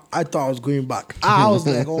that, I thought I was going back. I was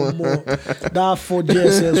like, oh, more. That 4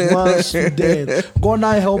 JSS, one student. God,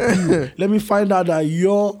 I help you. Let me find out that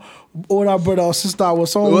your older brother or sister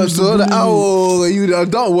was someone you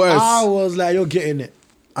done worse. I was like, you're getting it.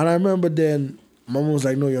 And I remember then, my mom was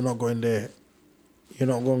like, no, you're not going there. You're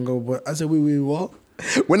not going to go. But I said, wait, what?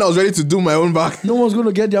 When I was ready to do my own back. No one's going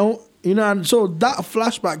to get their own. You know, and so that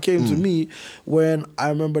flashback came to me when I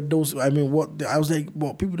remember those. I mean, I was like,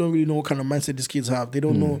 well, people don't really know what kind of mindset these kids have. They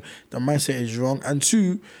don't know the mindset is wrong. And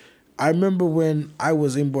two, I remember when I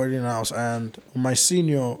was in boarding house and my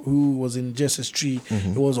senior, who was in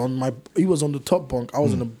JSS3, he was on the top bunk. I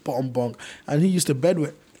was in the bottom bunk, and he used to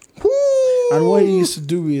bedwet. And what he used to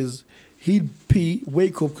do is he'd pee,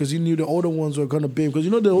 wake up because he knew the older ones were gonna bathe, because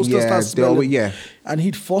you know the hostel starts smelling. And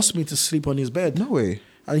he'd force me to sleep on his bed. No way.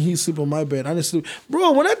 And he'd sleep on my bed. And I sleep.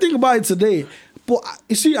 Bro, when I think about it today, but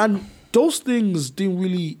you see, and those things didn't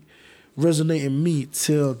really resonate in me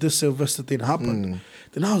till this Sylvester thing happened.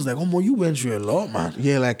 Then I was like, oh, you went through a lot, man.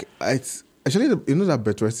 Yeah, like it's actually, you know, that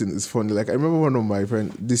bed resting is funny. Like I remember one of my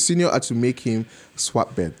friends, the senior had to make him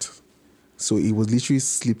swap bed. So he was literally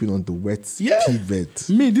sleeping on the wet pea bed.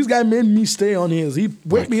 This guy made me stay on his. He'd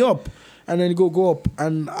wake me up and then go up.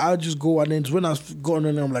 And I'll just go. And then when I got on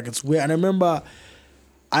there, I'm like, it's weird. And I remember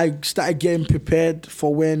I started getting prepared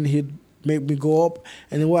for when he'd make me go up.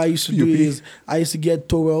 And then what I used to do is I used to get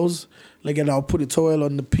towels. Like, and I'll put a towel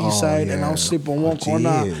on the P side and I'll sleep on one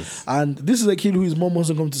corner. And this is a kid whose mom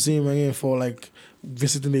wasn't come to see him again for like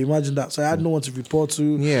visiting. Imagine that. So I had no one to report to.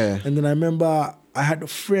 Yeah. And then I remember I had a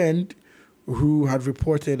friend who had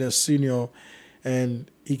reported a senior, and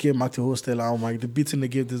he came back to hostel. And I'm like, the beating they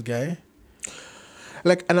gave this guy.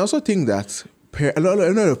 Like, and I also think that a lot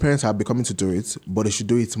of parents are becoming to do it, but they should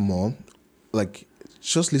do it more. Like,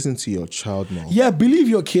 just listen to your child more. Yeah, believe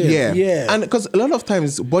your kid. Yeah. And because a lot of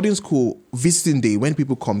times, boarding school, visiting day, when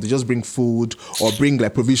people come, they just bring food or bring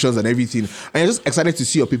like provisions and everything. And you're just excited to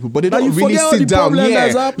see your people, but they don't really sit down.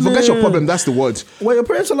 Yeah, forget your problem, that's the word. Were your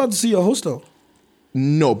parents allowed to see your hostel?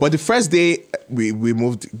 No, but the first day we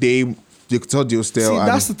moved, they told the hostel. See,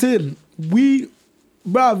 that's the thing. We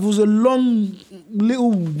bruv, it was a long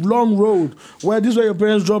road where this is where your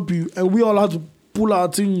parents drop you, and we all had to pull our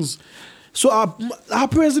things. So our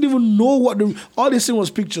parents didn't even know all they seen was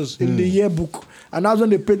pictures in the yearbook. And that's when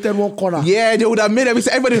they painted one corner. Yeah, they would have made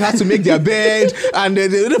everybody had to make their bed. And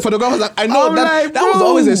the photographers, I know that was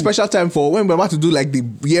always a special time for when we were about to do like the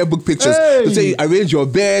yearbook pictures. Hey. To say, arrange your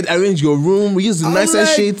bed, arrange your room, we use the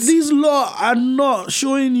nicest sheets. These laws are not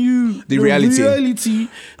showing you the reality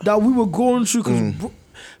that we were going through.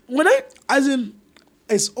 Because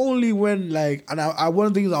it's only when one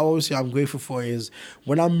of the things I always say I'm grateful for is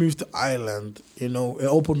when I moved to Ireland, it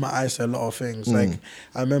opened my eyes to a lot of things. Like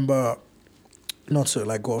I remember, not to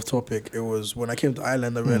go off topic, it was when I came to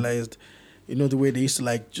Ireland I realized, the way they used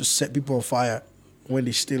to just set people on fire when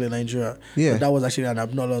they steal in Nigeria. Yeah. But that was actually an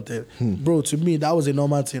abnormal thing. Bro, to me that was a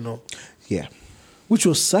normal thing, Yeah. Which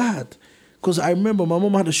was sad. Because I remember my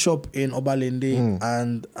mom had a shop in Obalende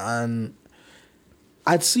and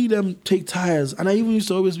I'd see them take tires, and I even used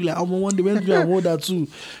to always be like, "I'm one day when I want that too,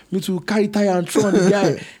 me to carry tire and throw on the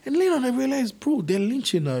guy." And later on, I realized, bro, they're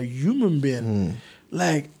lynching a human being,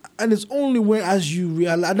 and it's only when as you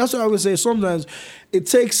realize, and that's what I would say. Sometimes it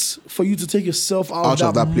takes for you to take yourself out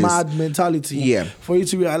of that mad mentality, for you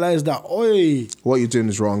to realize that, oi, what you're doing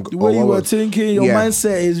is wrong. The way you were thinking, your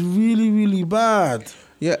mindset is really, really bad.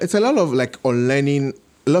 Yeah, it's a lot of unlearning.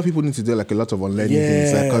 A lot of people need to do a lot of unlearning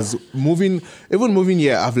things, because moving,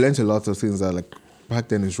 I've learned a lot of things that back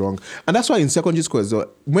then is wrong, and that's why in secondary school as well,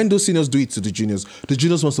 when those seniors do it to the juniors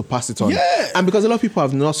wants to pass it on, and because a lot of people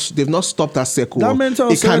they've not stopped that circle. That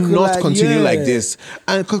mental circle, cannot continue like this,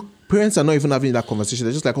 and parents are not even having that conversation.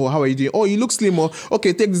 They're just like, "Oh, how are you doing? Oh, you look slim. Or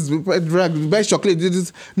okay, take this best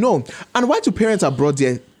chocolate." No, and why do parents abroad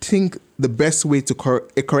there think the best way to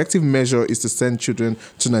a corrective measure is to send children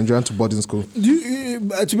to Nigeria to boarding school?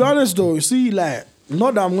 To be honest, though, you see,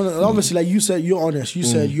 not that I'm gonna. Obviously, you said you're honest. You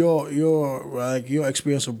said your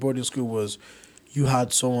experience of boarding school was you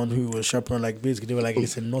had someone who was chaperoning. Basically, they were like,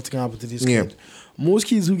 "Listen, nothing happened to this kid." Most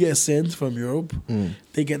kids who get sent from Europe,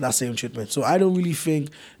 they get that same treatment. So I don't really think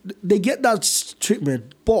they get that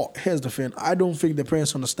treatment. But here's the thing: I don't think the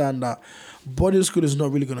parents understand that boarding school is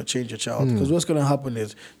not really going to change your child, because what's going to happen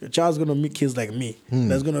is your child's going to meet kids like me.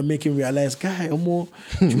 That's going to make him realize, guy, do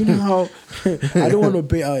you know how I don't want to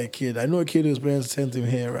bait out a kid. I know a kid whose parents sent him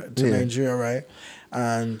here to Nigeria, right?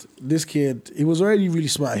 And this kid, he was already really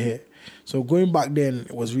smart here. So going back then,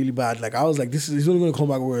 it was really bad. I was like, he's only going to come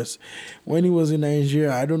back worse. When he was in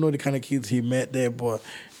Nigeria, I don't know the kind of kids he met there, but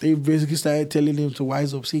they basically started telling him to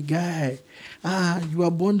wise up. Say, guy, you were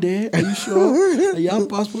born there? Are you sure? You have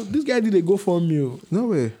passport? This guy didn't go for me. No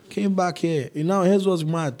way. Came back here. Now his was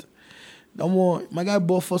mad. My guy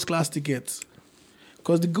bought first class tickets.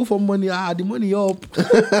 Because they go for money, the money up.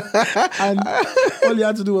 And all he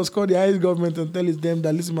had to do was call the Irish government and tell them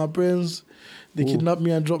that, listen, my parents, they kidnapped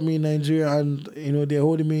me and dropped me in Nigeria, and they're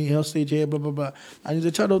holding me in hostage here, blah blah blah. And he's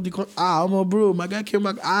a child of the I'm a bro. My guy came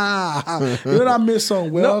back. That made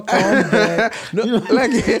song. Welcome back.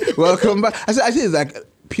 Welcome back. I think it's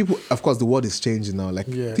people. Of course, the world is changing now. A lot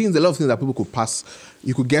of things that people could pass,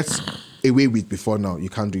 you could get away with before now. You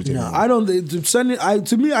can't do it anymore. I don't.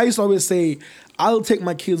 To me, I used to always say, I'll take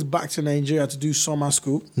my kids back to Nigeria to do summer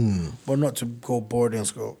school, but not to go boarding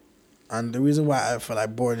school. And the reason why I feel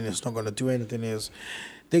like boarding is not going to do anything is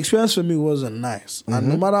the experience for me wasn't nice. And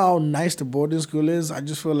no matter how nice the boarding school is, I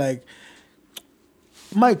just feel like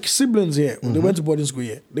my siblings here, they went to boarding school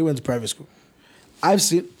here. They went to private school. I've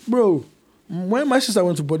seen, bro, when my sister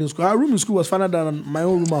went to boarding school, her room in school was finer than my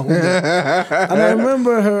own room at home. And I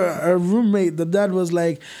remember her roommate, the dad was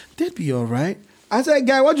like, they'd be all right. I said,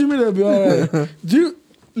 guy, what do you mean they'll be all right?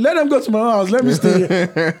 Let them go to my house. Let me stay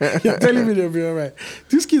here. You're telling me they'll be all right.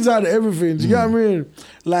 These kids had everything. Do you get what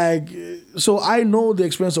I mean? So I know the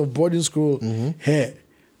experience of boarding school here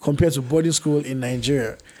compared to boarding school in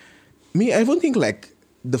Nigeria. I even think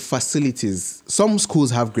the facilities, some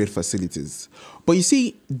schools have great facilities. But you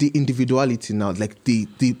see the individuality now, the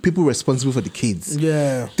people responsible for the kids.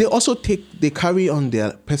 Yeah. They also carry on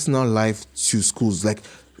their personal life to schools.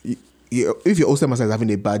 If your host master is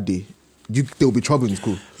having a bad day, there will be trouble in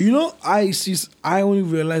school. I only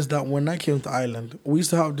realized that when I came to Ireland, we used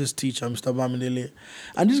to have this teacher, Mr. Bamidele,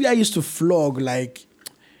 and this guy used to flog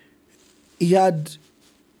he had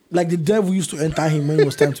the devil used to enter him when it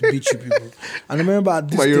was time to beat you people. And I remember at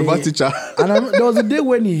this day, Yoruba teacher. And there was a day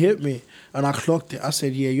when he hit me, and I clocked it. I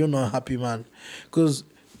said, "Yeah, you're not happy, man," because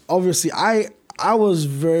obviously I was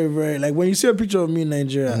very, very when you see a picture of me in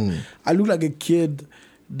Nigeria, I look like a kid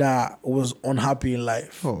that was unhappy in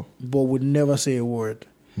life, but would never say a word.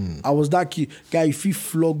 I was that kid. Guy, if you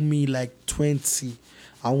flog me 20,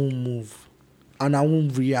 I won't move. and I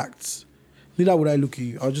won't react. Neither would I look at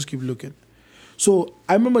you. I'll just keep looking. So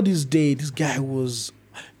I remember this day, this guy was,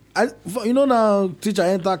 now, teacher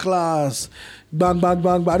enter class, bang, bang,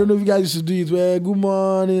 bang, but I don't know if you guys used to do it, where good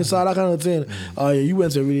morning, so that kind of thing. Oh yeah, you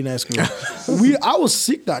went to a really nice school. I was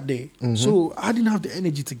sick that day, so I didn't have the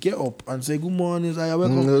energy to get up and say good morning, so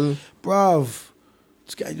welcome. Bruv,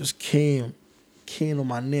 this guy just came on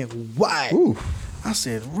my neck. Why? Ooh. I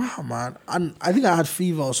said, wow, man. And I think I had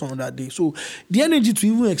fever or something that day. So the energy to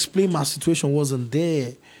even explain my situation wasn't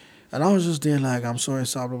there. And I was just there like, I'm sorry,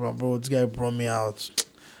 sir, blah, blah, bro. This guy brought me out.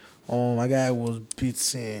 Oh, my guy was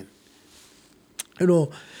beaten.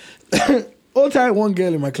 All time one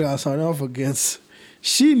girl in my class, I'll never forget.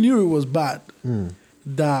 She knew it was bad.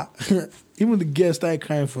 That even the girl started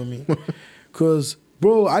crying for me. Because,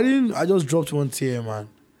 bro, I just dropped one tear, man.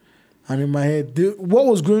 And in my head, what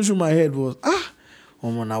was going through my head was, oh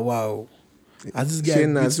man, wow. As this guy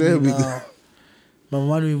beats me now, my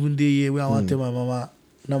mama don't even dey here where I want to tell my mama.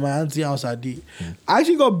 Now my auntie house I did. I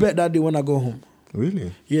actually got bet that day when I go home.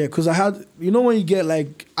 Really? Yeah, because I had, when you get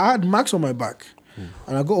like, I had marks on my back.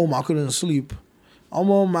 And I got home, I couldn't sleep.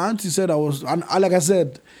 My auntie said I was, and like I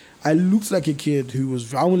said, I looked like a kid who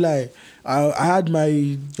was, I won't lie, I had my...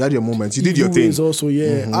 You had your moments. You did your thing. Also,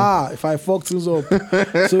 yeah. If I fucked things up.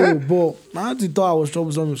 But my auntie thought I was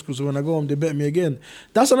troublesome in school, so when I go home, they bet me again.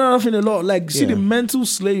 That's another thing a lot. Like, see the mental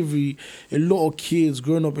slavery a lot of kids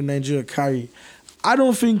growing up in Nigeria carry. I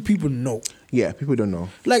don't think people know. Yeah, people don't know.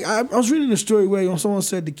 Like, I was reading a story where someone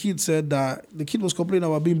said the kid was complaining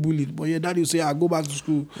about being bullied, but daddy would say, go back to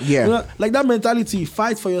school. Yeah. Like that mentality,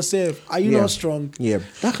 fight for yourself. Are you not strong? Yeah.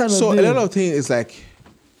 That kind of thing. So thing. a lot of things is like,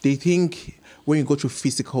 they think when you go through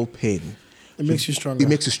physical pain, it makes you stronger. It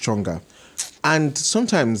makes you stronger. And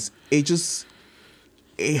sometimes it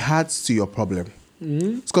adds to your problem.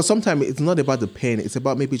 Because sometimes it's not about the pain, it's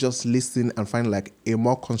about maybe just listening and finding like a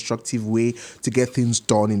more constructive way to get things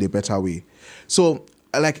done in a better way. So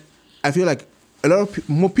like, I feel like a lot of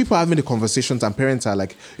more people having the conversations and parents are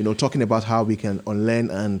like, talking about how we can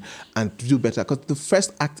unlearn and do better. Because the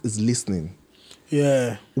first act is listening.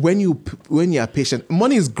 Yeah. When you are patient,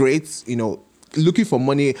 money is great, looking for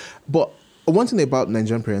money. But one thing about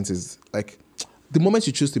Nigerian parents is like, the moment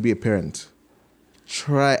you choose to be a parent,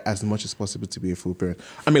 try as much as possible to be a full parent.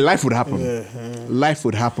 I mean, life would happen. Life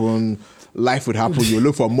would happen. You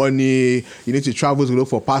look for money. You need to travel to look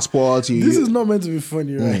for passports. This is not meant to be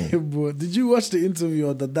funny, right? But did you watch the interview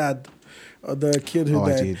of the dad, or the kid who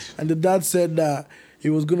died? I did. And the dad said that he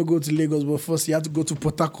was going to go to Lagos, but first he had to go to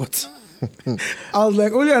Port Harcourt. I was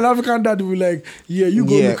like, only an African dad would be like, yeah, you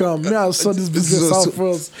go look at me. I saw this business out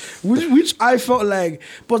first. Which I felt like,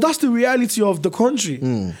 but that's the reality of the country.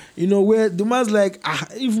 Where the man's like,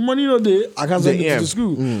 if money not there, I can't send him to the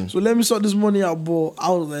school. So let me sort this money out. But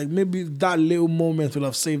I was like, maybe that little moment will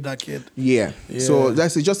have saved that kid. Yeah. So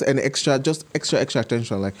that's just an extra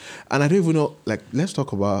attention. Like, and I don't even know, like, let's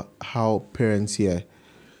talk about how parents here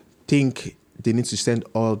think they need to send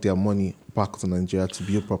all their money back to Nigeria to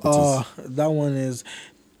build properties. That one is...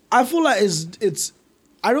 I feel like it's...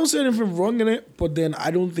 I don't see anything wrong in it, but then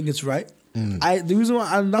I don't think it's right. The reason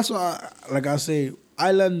why... And that's why, like I say,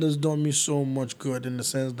 Ireland has done me so much good in the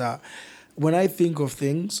sense that when I think of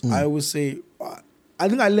things, I always say... I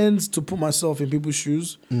think I learned to put myself in people's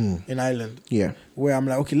shoes in Ireland. Yeah. Where I'm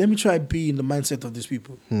like, okay, let me try be in the mindset of these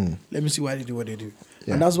people. Let me see why they do what they do.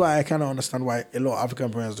 Yeah. And that's why I kind of understand why a lot of African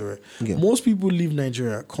parents do it. Yeah. Most people leave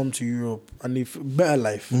Nigeria, come to Europe, and live a better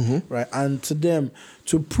life, right? And to them,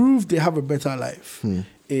 to prove they have a better life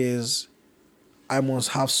is, I must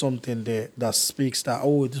have something there that speaks that,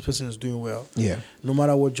 oh, this person is doing well. Yeah. No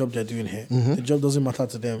matter what job they're doing here. The job doesn't matter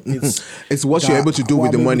to them. It's what you're able to do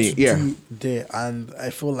with the money. Yeah. There. And I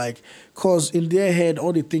feel like, because in their head,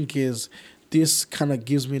 all they think is, this kind of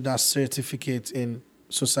gives me that certificate in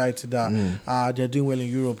society that they're doing well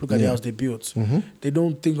in Europe. Look at the house they built. They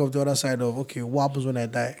don't think of the other side of, okay, what happens when I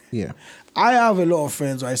die? Yeah. I have a lot of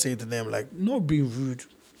friends where I say to them, like, not being rude.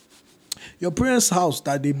 Your parents' house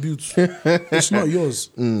that they built, it's not yours.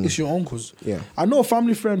 It's your uncle's. Yeah. I know a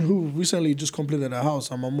family friend who recently just completed a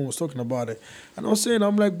house and my mom was talking about it. And I was saying,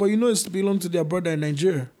 I'm like, but it's belonged to their brother in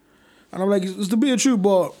Nigeria. And I'm like, it's to be true,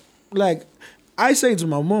 but like, I say to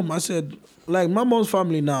my mom, I said, like, my mom's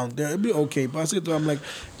family now, they're a bit okay. But I said to her, I'm like,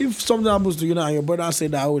 if something happens to you now and your brother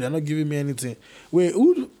said that, they're not giving me anything. Wait,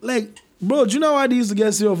 bro, do you know why they used to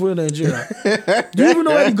get serious in Nigeria? Do you even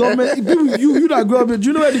know where the government, people, you that grew up here, do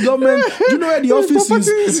you know where the government, do you know where the office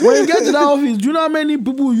is? When you get to that office, do you know how many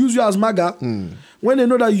people use you as MAGA? when they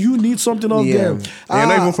know that you need something of them. And you're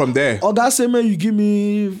not even from there. Or that same man, you give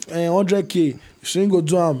me 100K, you shouldn't go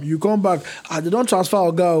do them. You come back, they don't transfer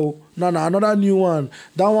Oga. No, another new one.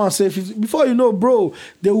 That one say 50. Before you know, bro,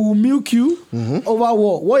 they will milk you over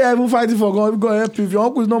what? What you even fighting for? Go help you. If your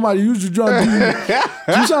uncle is normal, you use to do it.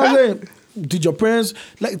 You see what I'm saying? Did your parents,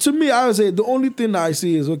 like, to me, I would say the only thing that I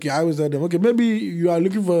see is, okay, I always tell them, okay, maybe you are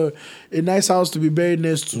looking for a nice house to be buried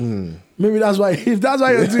next to. Maybe that's why, if that's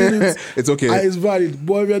why you're doing it, it's okay. It's valid.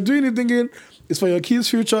 But if you're doing it thinking it's for your kids'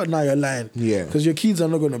 future, now you're lying. Yeah. Because your kids are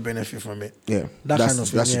not going to benefit from it. Yeah. That's kind of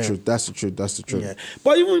thing. That's the truth. That's the truth. That's the truth. Yeah.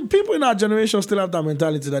 But even people in our generation still have that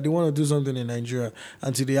mentality that they want to do something in Nigeria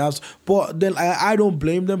until they have. But then I don't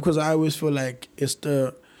blame them because I always feel like it's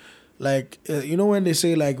the, like, you know when they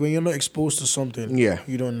say, like, when you're not exposed to something,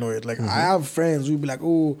 you don't know it. Like, I have friends who be like,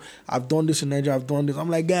 oh, I've done this in Nigeria, I've done this. I'm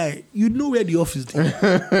like, guy, you know where the office is.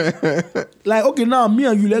 Like, okay, now, me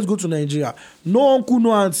and you, let's go to Nigeria. No uncle,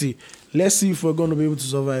 no auntie. Let's see if we're going to be able to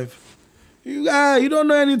survive. You guys, you don't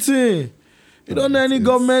know anything. You don't know any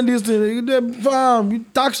government, this thing. You the farm, you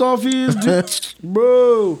tax office,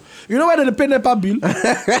 bro. You know where they pay NEPA bill? Do you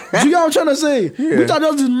get what I'm trying to say? Yeah. Which are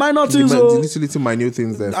just these minor things. Little minute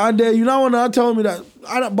things there. And you now want to tell me that,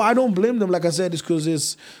 but I don't blame them. Like I said, it's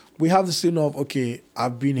because we have this thing of, okay,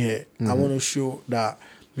 I've been here. I want to show that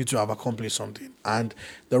me too have accomplished something. And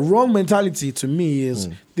the wrong mentality to me is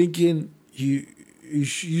thinking you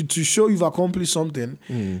to show you've accomplished something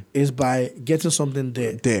is by getting something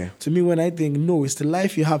there. To me, when I think, no, it's the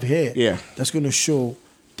life you have here that's going to show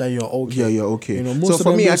that you're okay. Yeah, you're okay. You know, so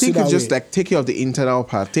for me, I think it's just like take care of the internal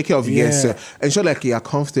part, take care of ensure like you're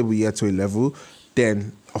comfortable here to a level.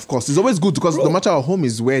 Then, of course, it's always good because no matter how home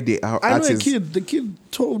is where they are. I know a kid. The kid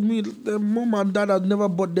told me the mom and dad had never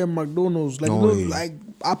bought them McDonald's, like like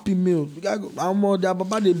Happy Meal. I'm more there,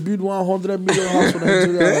 but they build 100 million house for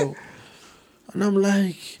Nigeria. And I'm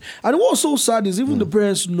like, and what's so sad is even the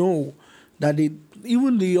parents know that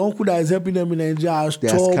even the uncle that is helping them in Nigeria has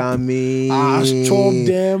chopped them.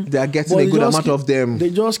 They are getting a good amount of them. They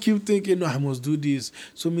just keep thinking, no, I must do this.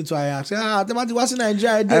 So me too, I ask, what's in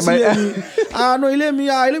Nigeria? No, he let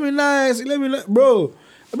me nice. Bro,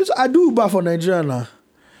 I do Uber for Nigeria now.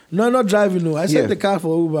 No, not driving, no. I sent the car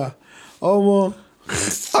for Uber. Oh,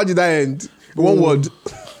 how did that end? One word.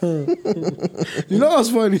 You know what's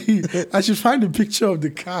funny? I should find a picture of the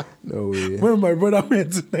car. No way. When my brother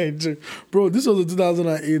went to Nigeria. Bro, this was the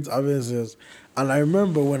 2008 Avensis. And I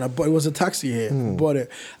remember when I bought it, was a taxi here. Bought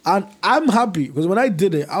it. And I'm happy because when I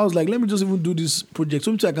did it, I was like, let me just even do this project.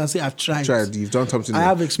 Something I can say I've tried. You've done something. I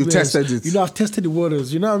have experience. You tested it. You know, I've tested the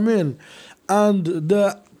waters. You know what I mean? And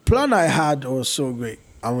the plan I had was so great.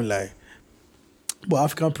 I'm like, but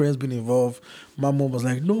African parents been involved. My mom was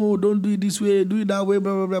like, no, don't do it this way, do it that way,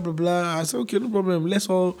 blah, blah, blah, blah, blah. I said, okay, no problem.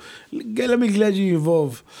 Let me get you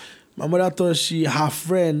involved. My mother thought her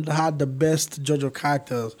friend had the best judge of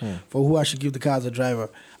characters for who I should give the car as a driver.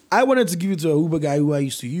 I wanted to give it to a Uber guy who I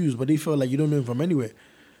used to use, but they felt like you don't know him from anywhere.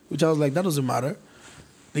 Which I was like, that doesn't matter.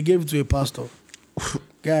 They gave it to a pastor.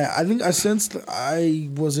 Guy, I think I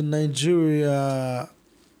was in Nigeria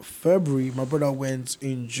February. My brother went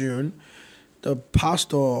in June. The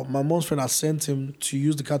pastor, my mom's friend, had sent him to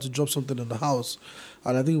use the car to drop something in the house.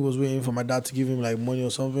 And I think he was waiting for my dad to give him like money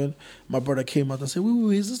or something. My brother came out and said,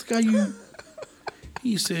 wait, is this the guy you...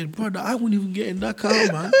 He said, brother, I wouldn't even get in that car,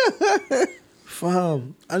 man.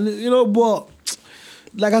 Fam. And, you know, but...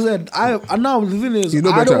 Like I said, and now the thing is,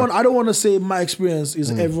 I don't want to say my experience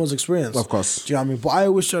is everyone's experience. Of course. Do you know what I mean? But I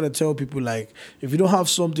always try to tell people, like, if you don't have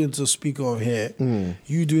something to speak of here,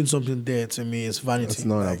 you doing something there, to me, is vanity. It's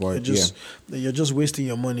not like, you're just wasting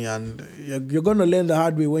your money, and you're going to learn the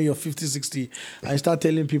hard way when you're 50, 60, and start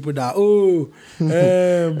telling people that,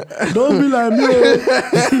 don't be like me.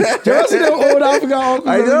 Just see them old African uncles.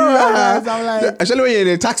 I know. I'm like, especially when you're in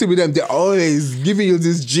a taxi with them, they're always giving you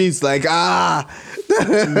this gist, like, nah,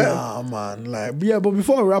 man. Like, but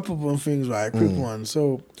before I wrap up on things, right? Quick one.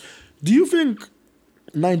 So, do you think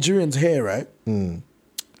Nigerians here, right? And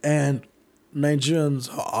Nigerians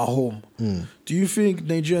are home. Do you think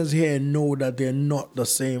Nigerians here know that they're not the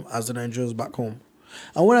same as the Nigerians back home?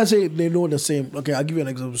 And when I say they know the same, okay, I'll give you an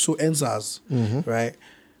example. So, NSAS, right?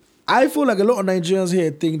 I feel like a lot of Nigerians here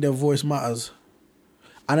think their voice matters.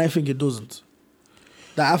 And I think it doesn't.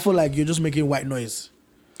 That I feel like you're just making white noise.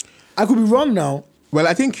 I could be wrong now. Well,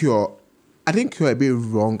 I think you're a bit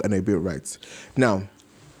wrong and a bit right. Now,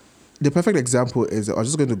 the perfect example is I'm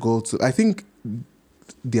just going to go to, I think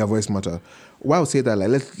their voice matter. Why I would say that, like,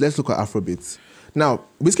 let's look at Afrobeats. Now,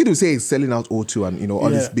 Wizkid will say he's selling out O2 and, you know, all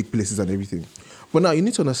these big places and everything. But now you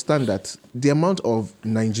need to understand that the amount of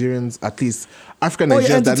Nigerians, at least African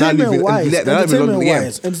Nigerians, that now live in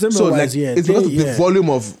London, so like it's because of the volume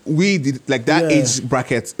of that age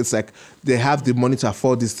bracket. It's like they have the money to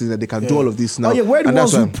afford these things, that they can do all of this now. Oh yeah, we're the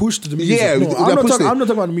ones who pushed the music. Yeah, no, I'm not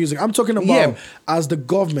talking about the music. I'm talking about as the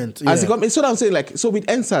government. As the government. So I'm saying, like, so with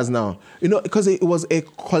NSAS now, because it was a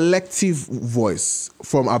collective voice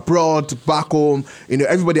from abroad, back home.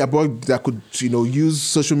 Everybody abroad that could use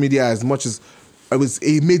social media as much as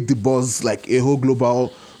it made the buzz like a whole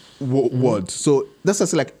global word. So that's why I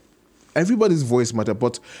say, like, everybody's voice matter.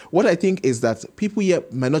 But what I think is that people here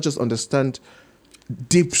might not just understand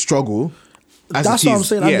deep struggle. That's what I'm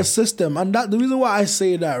saying. And the system, and the reason why I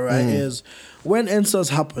say that, right, is when NSAS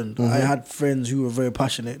happened, I had friends who were very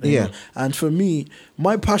passionate. And for me,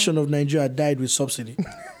 my passion of Nigeria died with subsidy.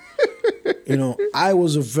 I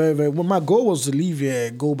was a very, very... Well, my goal was to leave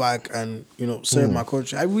here, go back and, serve my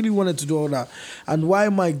country. I really wanted to do all that. And why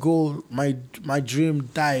my goal, my dream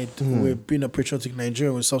died with being a patriotic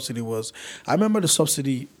Nigerian with subsidy was... I remember the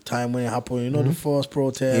subsidy time when it happened. The first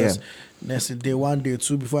protest, next day 1, day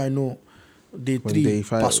 2, before I know... Day 3,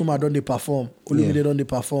 Pasuma don't they perform, Olumide don't they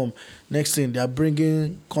perform. Next thing, they are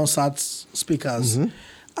bringing concert speakers.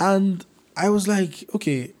 And I was like,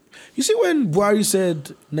 okay... You see, when Buhari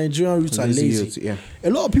said Nigerian youths are lazy, a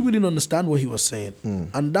lot of people didn't understand what he was saying.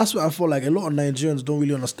 And that's why I feel like a lot of Nigerians don't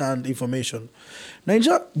really understand information.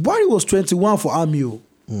 Buhari was 21 for AMU.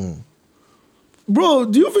 Bro,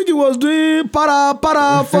 do you think he was doing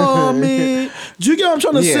para for me? Do you get what I'm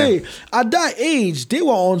trying to say? At that age, they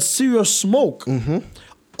were on serious smoke.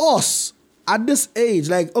 Us, at this age,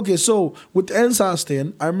 like, okay, so with the NSAS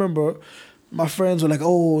thing, I remember... My friends were like,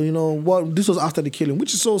 oh, what? This was after the killing,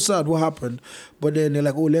 which is so sad what happened. But then they're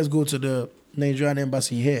like, oh, let's go to the Nigerian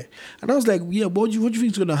embassy here. And I was like, yeah, what do you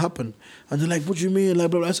think is going to happen? And they're like, what do you mean?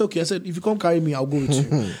 Like, blah, blah. I said, okay. I said, if you come carry me, I'll go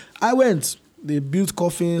with you. I went. They built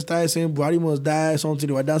coffins, started saying Buhari must die, something.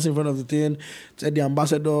 They were dancing in front of the thing. Said the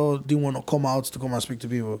ambassador didn't want to come out to come and speak to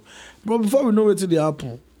people. But before we know it, they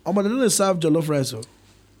happen. They didn't serve jollof rice.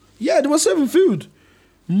 Yeah, they were serving food.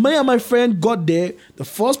 Me and my friend got there. The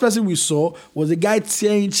first person we saw was a guy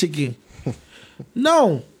tearing chicken.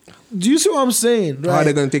 Now, do you see what I'm saying? Right? How are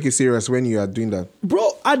they going to take it serious when you are doing that?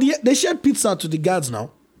 Bro, they shared pizza to the guards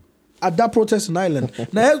now. At that protest in Ireland.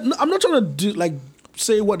 Now, I'm not trying to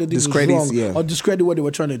say what they did was wrong or discredit what they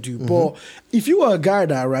were trying to do. But if you were a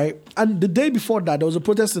Garda, right, and the day before that, there was a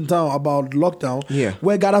protest in town about lockdown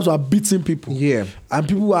where Gardas were beating people. And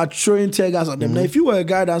people were throwing tear gas at them. Now, if you were a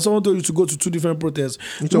Garda and someone told you to go to 2 different protests,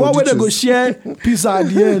 what way they go share pizza at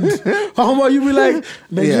the end? How about you be like,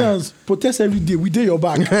 Nigerians, protest every day, we did your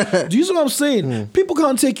back. Do you see what I'm saying? People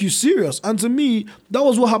can't take you serious. And to me, that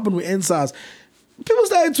was what happened with NSAS. People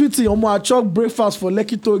started tweeting, I chopped breakfast for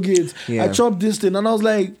Lekki Toll Gate. I chopped this thing. And I was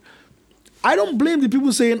like, I don't blame the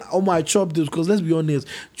people saying, I chopped this. Because let's be honest,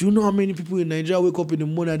 do you know how many people in Nigeria wake up in the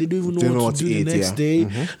morning and they don't even know what to do the next day?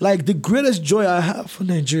 Like, the greatest joy I have for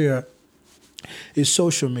Nigeria is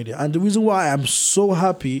social media. And the reason why I'm so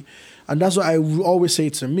happy, and that's what I always say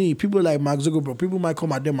to me, people like Mark Zuckerberg, people might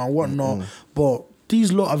come at them and whatnot, but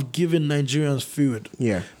these lot have given Nigerians food.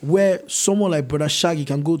 Where someone like Brother Shaggy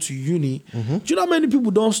can go to uni. Do you know how many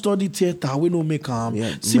people don't study theater? We don't make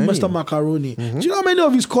see Mr. Macaroni. Do you know how many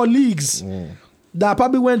of his colleagues that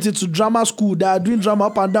probably went into drama school that are doing drama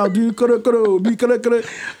up and down, doing But look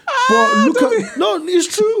at... No,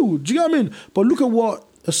 it's true. Do you know what I mean? But look at what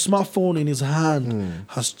a smartphone in his hand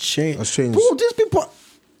has changed. Bro, these people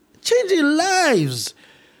changing lives.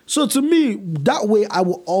 So to me, that way I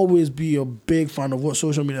will always be a big fan of what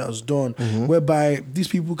social media has done, whereby these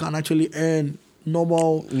people can actually earn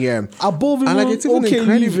normal, above even, it's even okay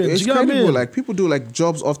incredible. living. It's do you know what I mean? Like people do like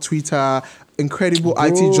jobs off Twitter, incredible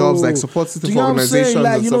IT jobs, like support system for organizations.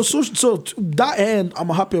 Like, so to that end, I'm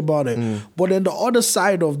happy about it. But then the other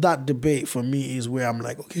side of that debate for me is where I'm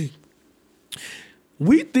like, okay,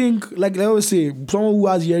 we think, like I always say, someone who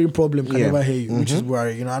has hearing problem can never hear you, which is where,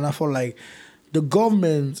 and I feel like the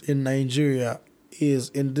government in Nigeria is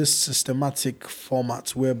in this systematic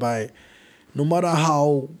format whereby no matter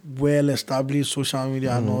how well established social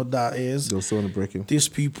media and all that is, they'll still want to break it. These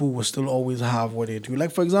people will still always have what they do.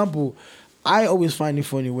 Like, for example, I always find it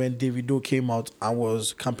funny when Davido came out and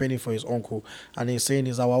was campaigning for his uncle and he's saying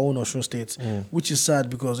he's our own Osun State, which is sad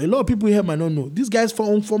because a lot of people here might not know. This guy's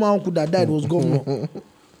former uncle that died was governor.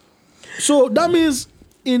 So that means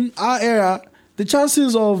in our era, the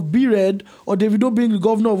chances of B-Red or Davido being the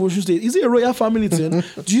governor of Osun State, is it a royal family thing?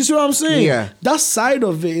 Do you see what I'm saying? Yeah. That side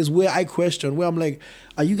of it is where I question, where I'm like,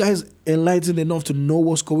 are you guys enlightened enough to know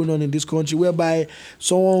what's going on in this country? Whereby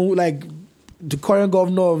someone like the current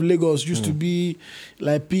governor of Lagos used to be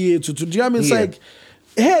like PA to. Do you know what I mean? It's like,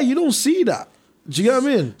 hey, you don't see that. Do you get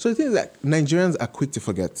what I mean? So the thing is like Nigerians are quick to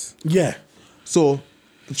forget. Yeah. So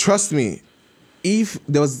trust me, if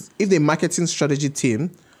the marketing strategy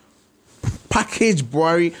team package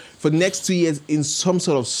Buhari for the next 2 years in some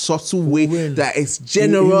sort of subtle way that is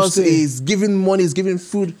generous, is giving money, is giving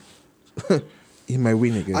food, he might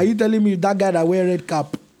win again. Are you telling me that guy that wear red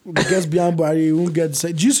cap gets behind Buhari, he won't get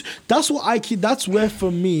just that's where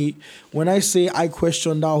for me, when I say I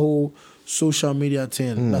question that whole social media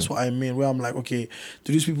thing, that's what I mean, where I'm like, okay,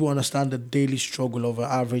 do these people understand the daily struggle of an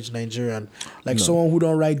average Nigerian? Like someone who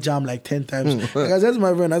don't write jam like 10 times. Like I said to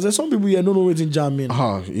my friend, I said, some people here don't know what in jam mean.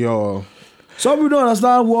 Some people don't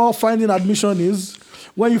understand what finding admission is.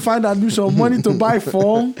 When you find admission, money to buy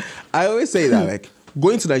form. I always say that, like,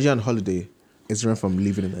 going to Nigeria on holiday is different from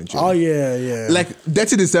living in Nigeria. Oh, yeah. Like,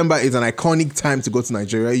 30 December is an iconic time to go to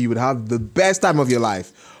Nigeria. You would have the best time of your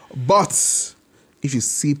life. But if you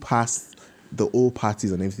see past the old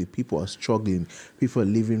parties and everything, people are struggling. People are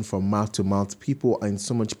living from mouth to mouth. People are in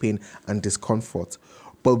so much pain and discomfort.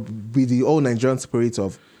 But with the old Nigerian spirit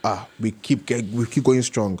of, we keep going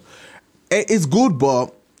strong. It's good,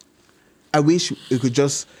 but I wish it could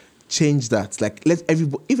just change that. Like, if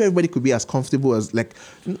everybody could be as comfortable as like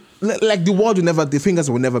the world will never, the fingers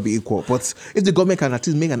will never be equal. But if the government can at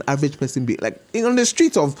least make an average person be like, on the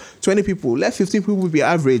street of 20 people, let 15 people be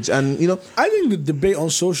average, and I think the debate on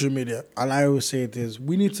social media, and I always say it is,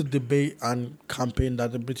 we need to debate and campaign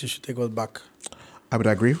that the British should take us back. I would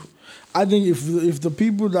agree. I think if the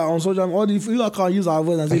people that are on social media, or if you can use our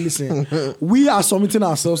voice and say, listen, we are submitting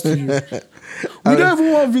ourselves to you. We don't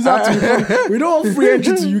even want visa to we don't want free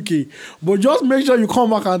entry to UK. But just make sure you come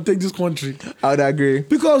back and take this country. I would agree.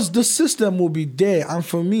 Because the system will be there. And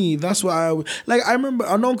for me, that's why I remember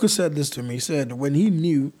an uncle said this to me. He said when he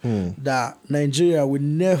knew that Nigeria would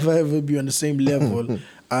never ever be on the same level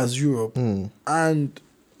as Europe. And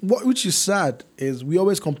which is sad is we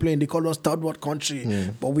always complain they call us third world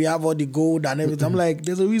country, but we have all the gold and everything. I'm like,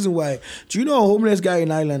 there's a reason why. Do you know a homeless guy in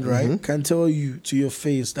Ireland, right, can tell you to your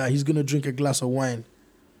face that he's gonna drink a glass of wine,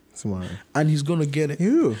 and he's gonna get it?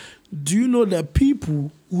 Ew. Do you know that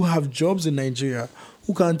people who have jobs in Nigeria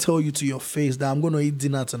who can tell you to your face that I'm gonna eat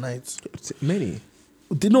dinner tonight? Many.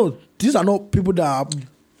 They know these are not people that are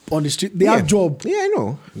on the street. They have jobs. Yeah, I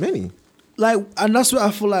know. Many. Like, and that's why I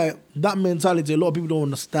feel like that mentality, a lot of people don't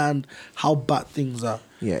understand how bad things are.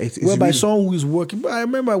 Yeah, it's whereby really someone who is working. But I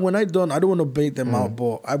remember when I don't want to bait them out,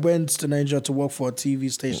 but I went to Nigeria to work for a TV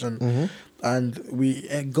station, and we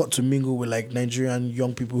got to mingle with like Nigerian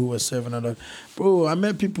young people who were serving. And bro, I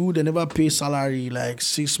met people who they never pay salary like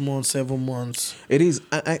 6 months, 7 months. It is.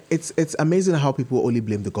 It's amazing how people only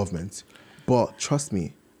blame the government, but trust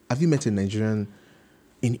me, have you met a Nigerian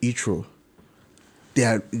in Heathrow?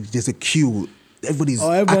 There's a queue. Everybody's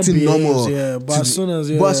acting normal. Yeah, but as soon as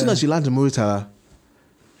you land in Murita,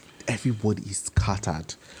 everybody is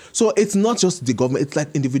scattered. So it's not just the government. It's like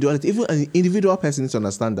individuality. Even an individual person needs to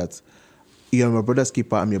understand that you're my brother's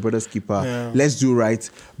keeper. I'm your brother's keeper. Yeah. Let's do right.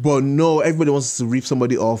 But no, everybody wants to rip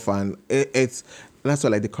somebody off, and it's. That's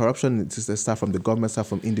why, like, the corruption start from the government, start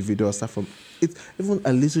from individuals, start from it. Even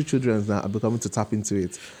little children now are becoming to tap into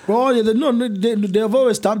it. Well, yeah, they've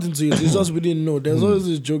always tapped into it. It's just we didn't know. There's always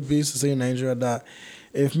this joke they used to say in Nigeria that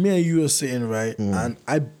if me and you are sitting right, and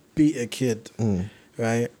I beat a kid,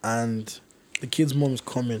 right, and the kid's mom is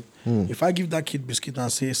coming, if I give that kid biscuit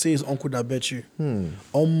and say his uncle that bet you,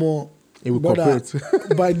 or more. It will cooperate.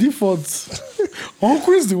 By default,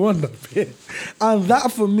 uncle is the one that paid. And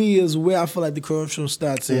that for me is where I feel like the corruption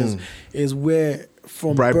starts is where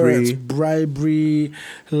from bribery,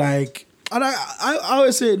 like, and I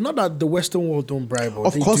always say, not that the Western world don't bribe.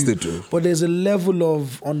 Of course they do. But there's a level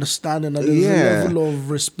of understanding and there's a level of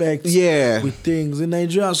respect with things. In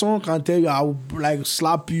Nigeria, someone can tell you, I will like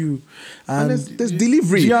slap you. And there's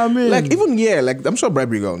delivery. Do you know what I mean? Like, even, like, I'm sure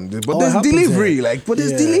bribery gone. But there's delivery. Here. Like, but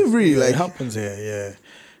there's delivery. Yeah, like, it happens here, yeah.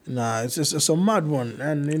 Nah, it's a mad one.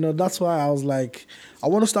 And, that's why I was like, I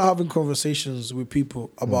want to start having conversations with people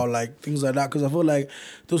about like things like that, because I feel like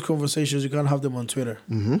those conversations, you can't have them on Twitter.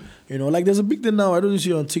 Like there's a big thing now, I don't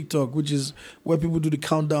see on TikTok, which is where people do the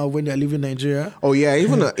countdown when they're leaving Nigeria. Oh yeah,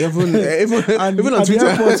 even on Twitter. The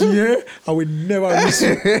airport, I will never miss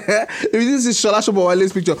you. If this is Shola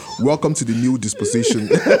Sobowale's picture, welcome to the new disposition.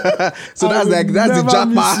 So that's the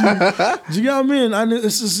jackpot. Do you get what I mean? And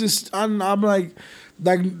it's just, and I'm like,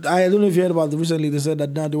 I don't know if you heard about it recently. They said that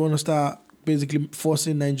now they want to start basically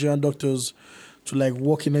forcing Nigerian doctors to like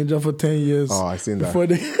work in Nigeria for 10 years. Oh, I seen that.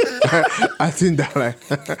 I seen that, like,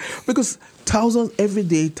 because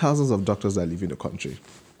thousands of doctors are leaving the country.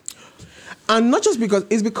 And not just because,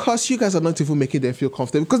 it's because you guys are not even making them feel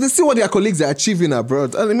comfortable. Because they see what their colleagues are achieving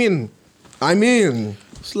abroad. And I mean.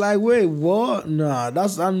 It's like, wait, what? Nah,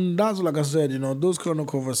 that's like I said, those kind of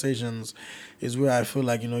conversations is where I feel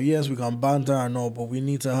like, yes, we can banter and all, but we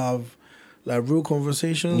need to have like real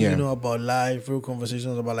conversations, about life, real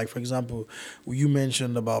conversations about, like, for example, you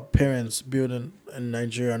mentioned about parents building in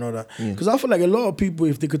Nigeria and all that. Because I feel like a lot of people,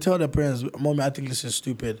 if they could tell their parents, Mommy, I think this is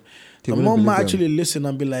stupid, the mom might actually listen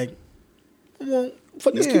and be like, well,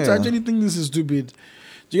 for these kids, I actually think this is stupid.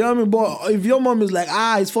 Do you know what I mean? But if your mom is like,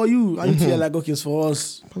 it's for you, and you're like, okay, it's for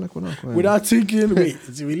us. Like, without thinking, wait,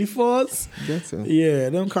 is it really for us? Yeah,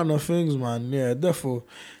 them kind of things, man. Yeah, therefore.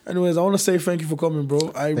 Anyways, I want to say thank you for coming,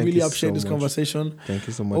 bro. I really appreciate this conversation. Thank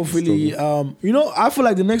you so much. Hopefully, I feel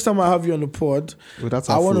like the next time I have you on the pod,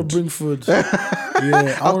 I want to bring food.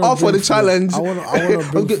 Yeah, I'm up for the challenge. I want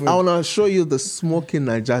to bring food. I want to show you the smoking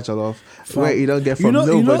Nigeria jollof where you don't get from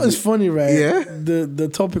nobody. You know, it's funny, right? Yeah. The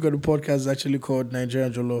topic of the podcast is actually called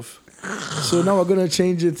Nigerian jollof. So now we're gonna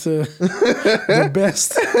change it to the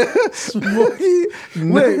best smoky.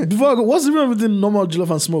 Wait, before I go, what's the difference between normal jollof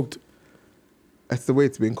and smoked? It's the way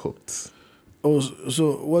it's being cooked. Oh,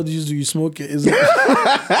 so what do? You smoke it? Is it?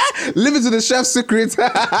 Leave it to the chef's secret.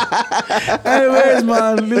 Anyways,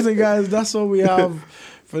 man, listen, guys, that's all we have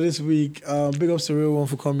for this week. Big ups to Real One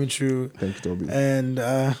for coming through. Thank you, Toby. And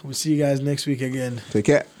we'll see you guys next week again. Take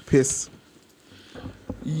care. Peace.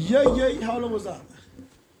 Yeah. How long was that?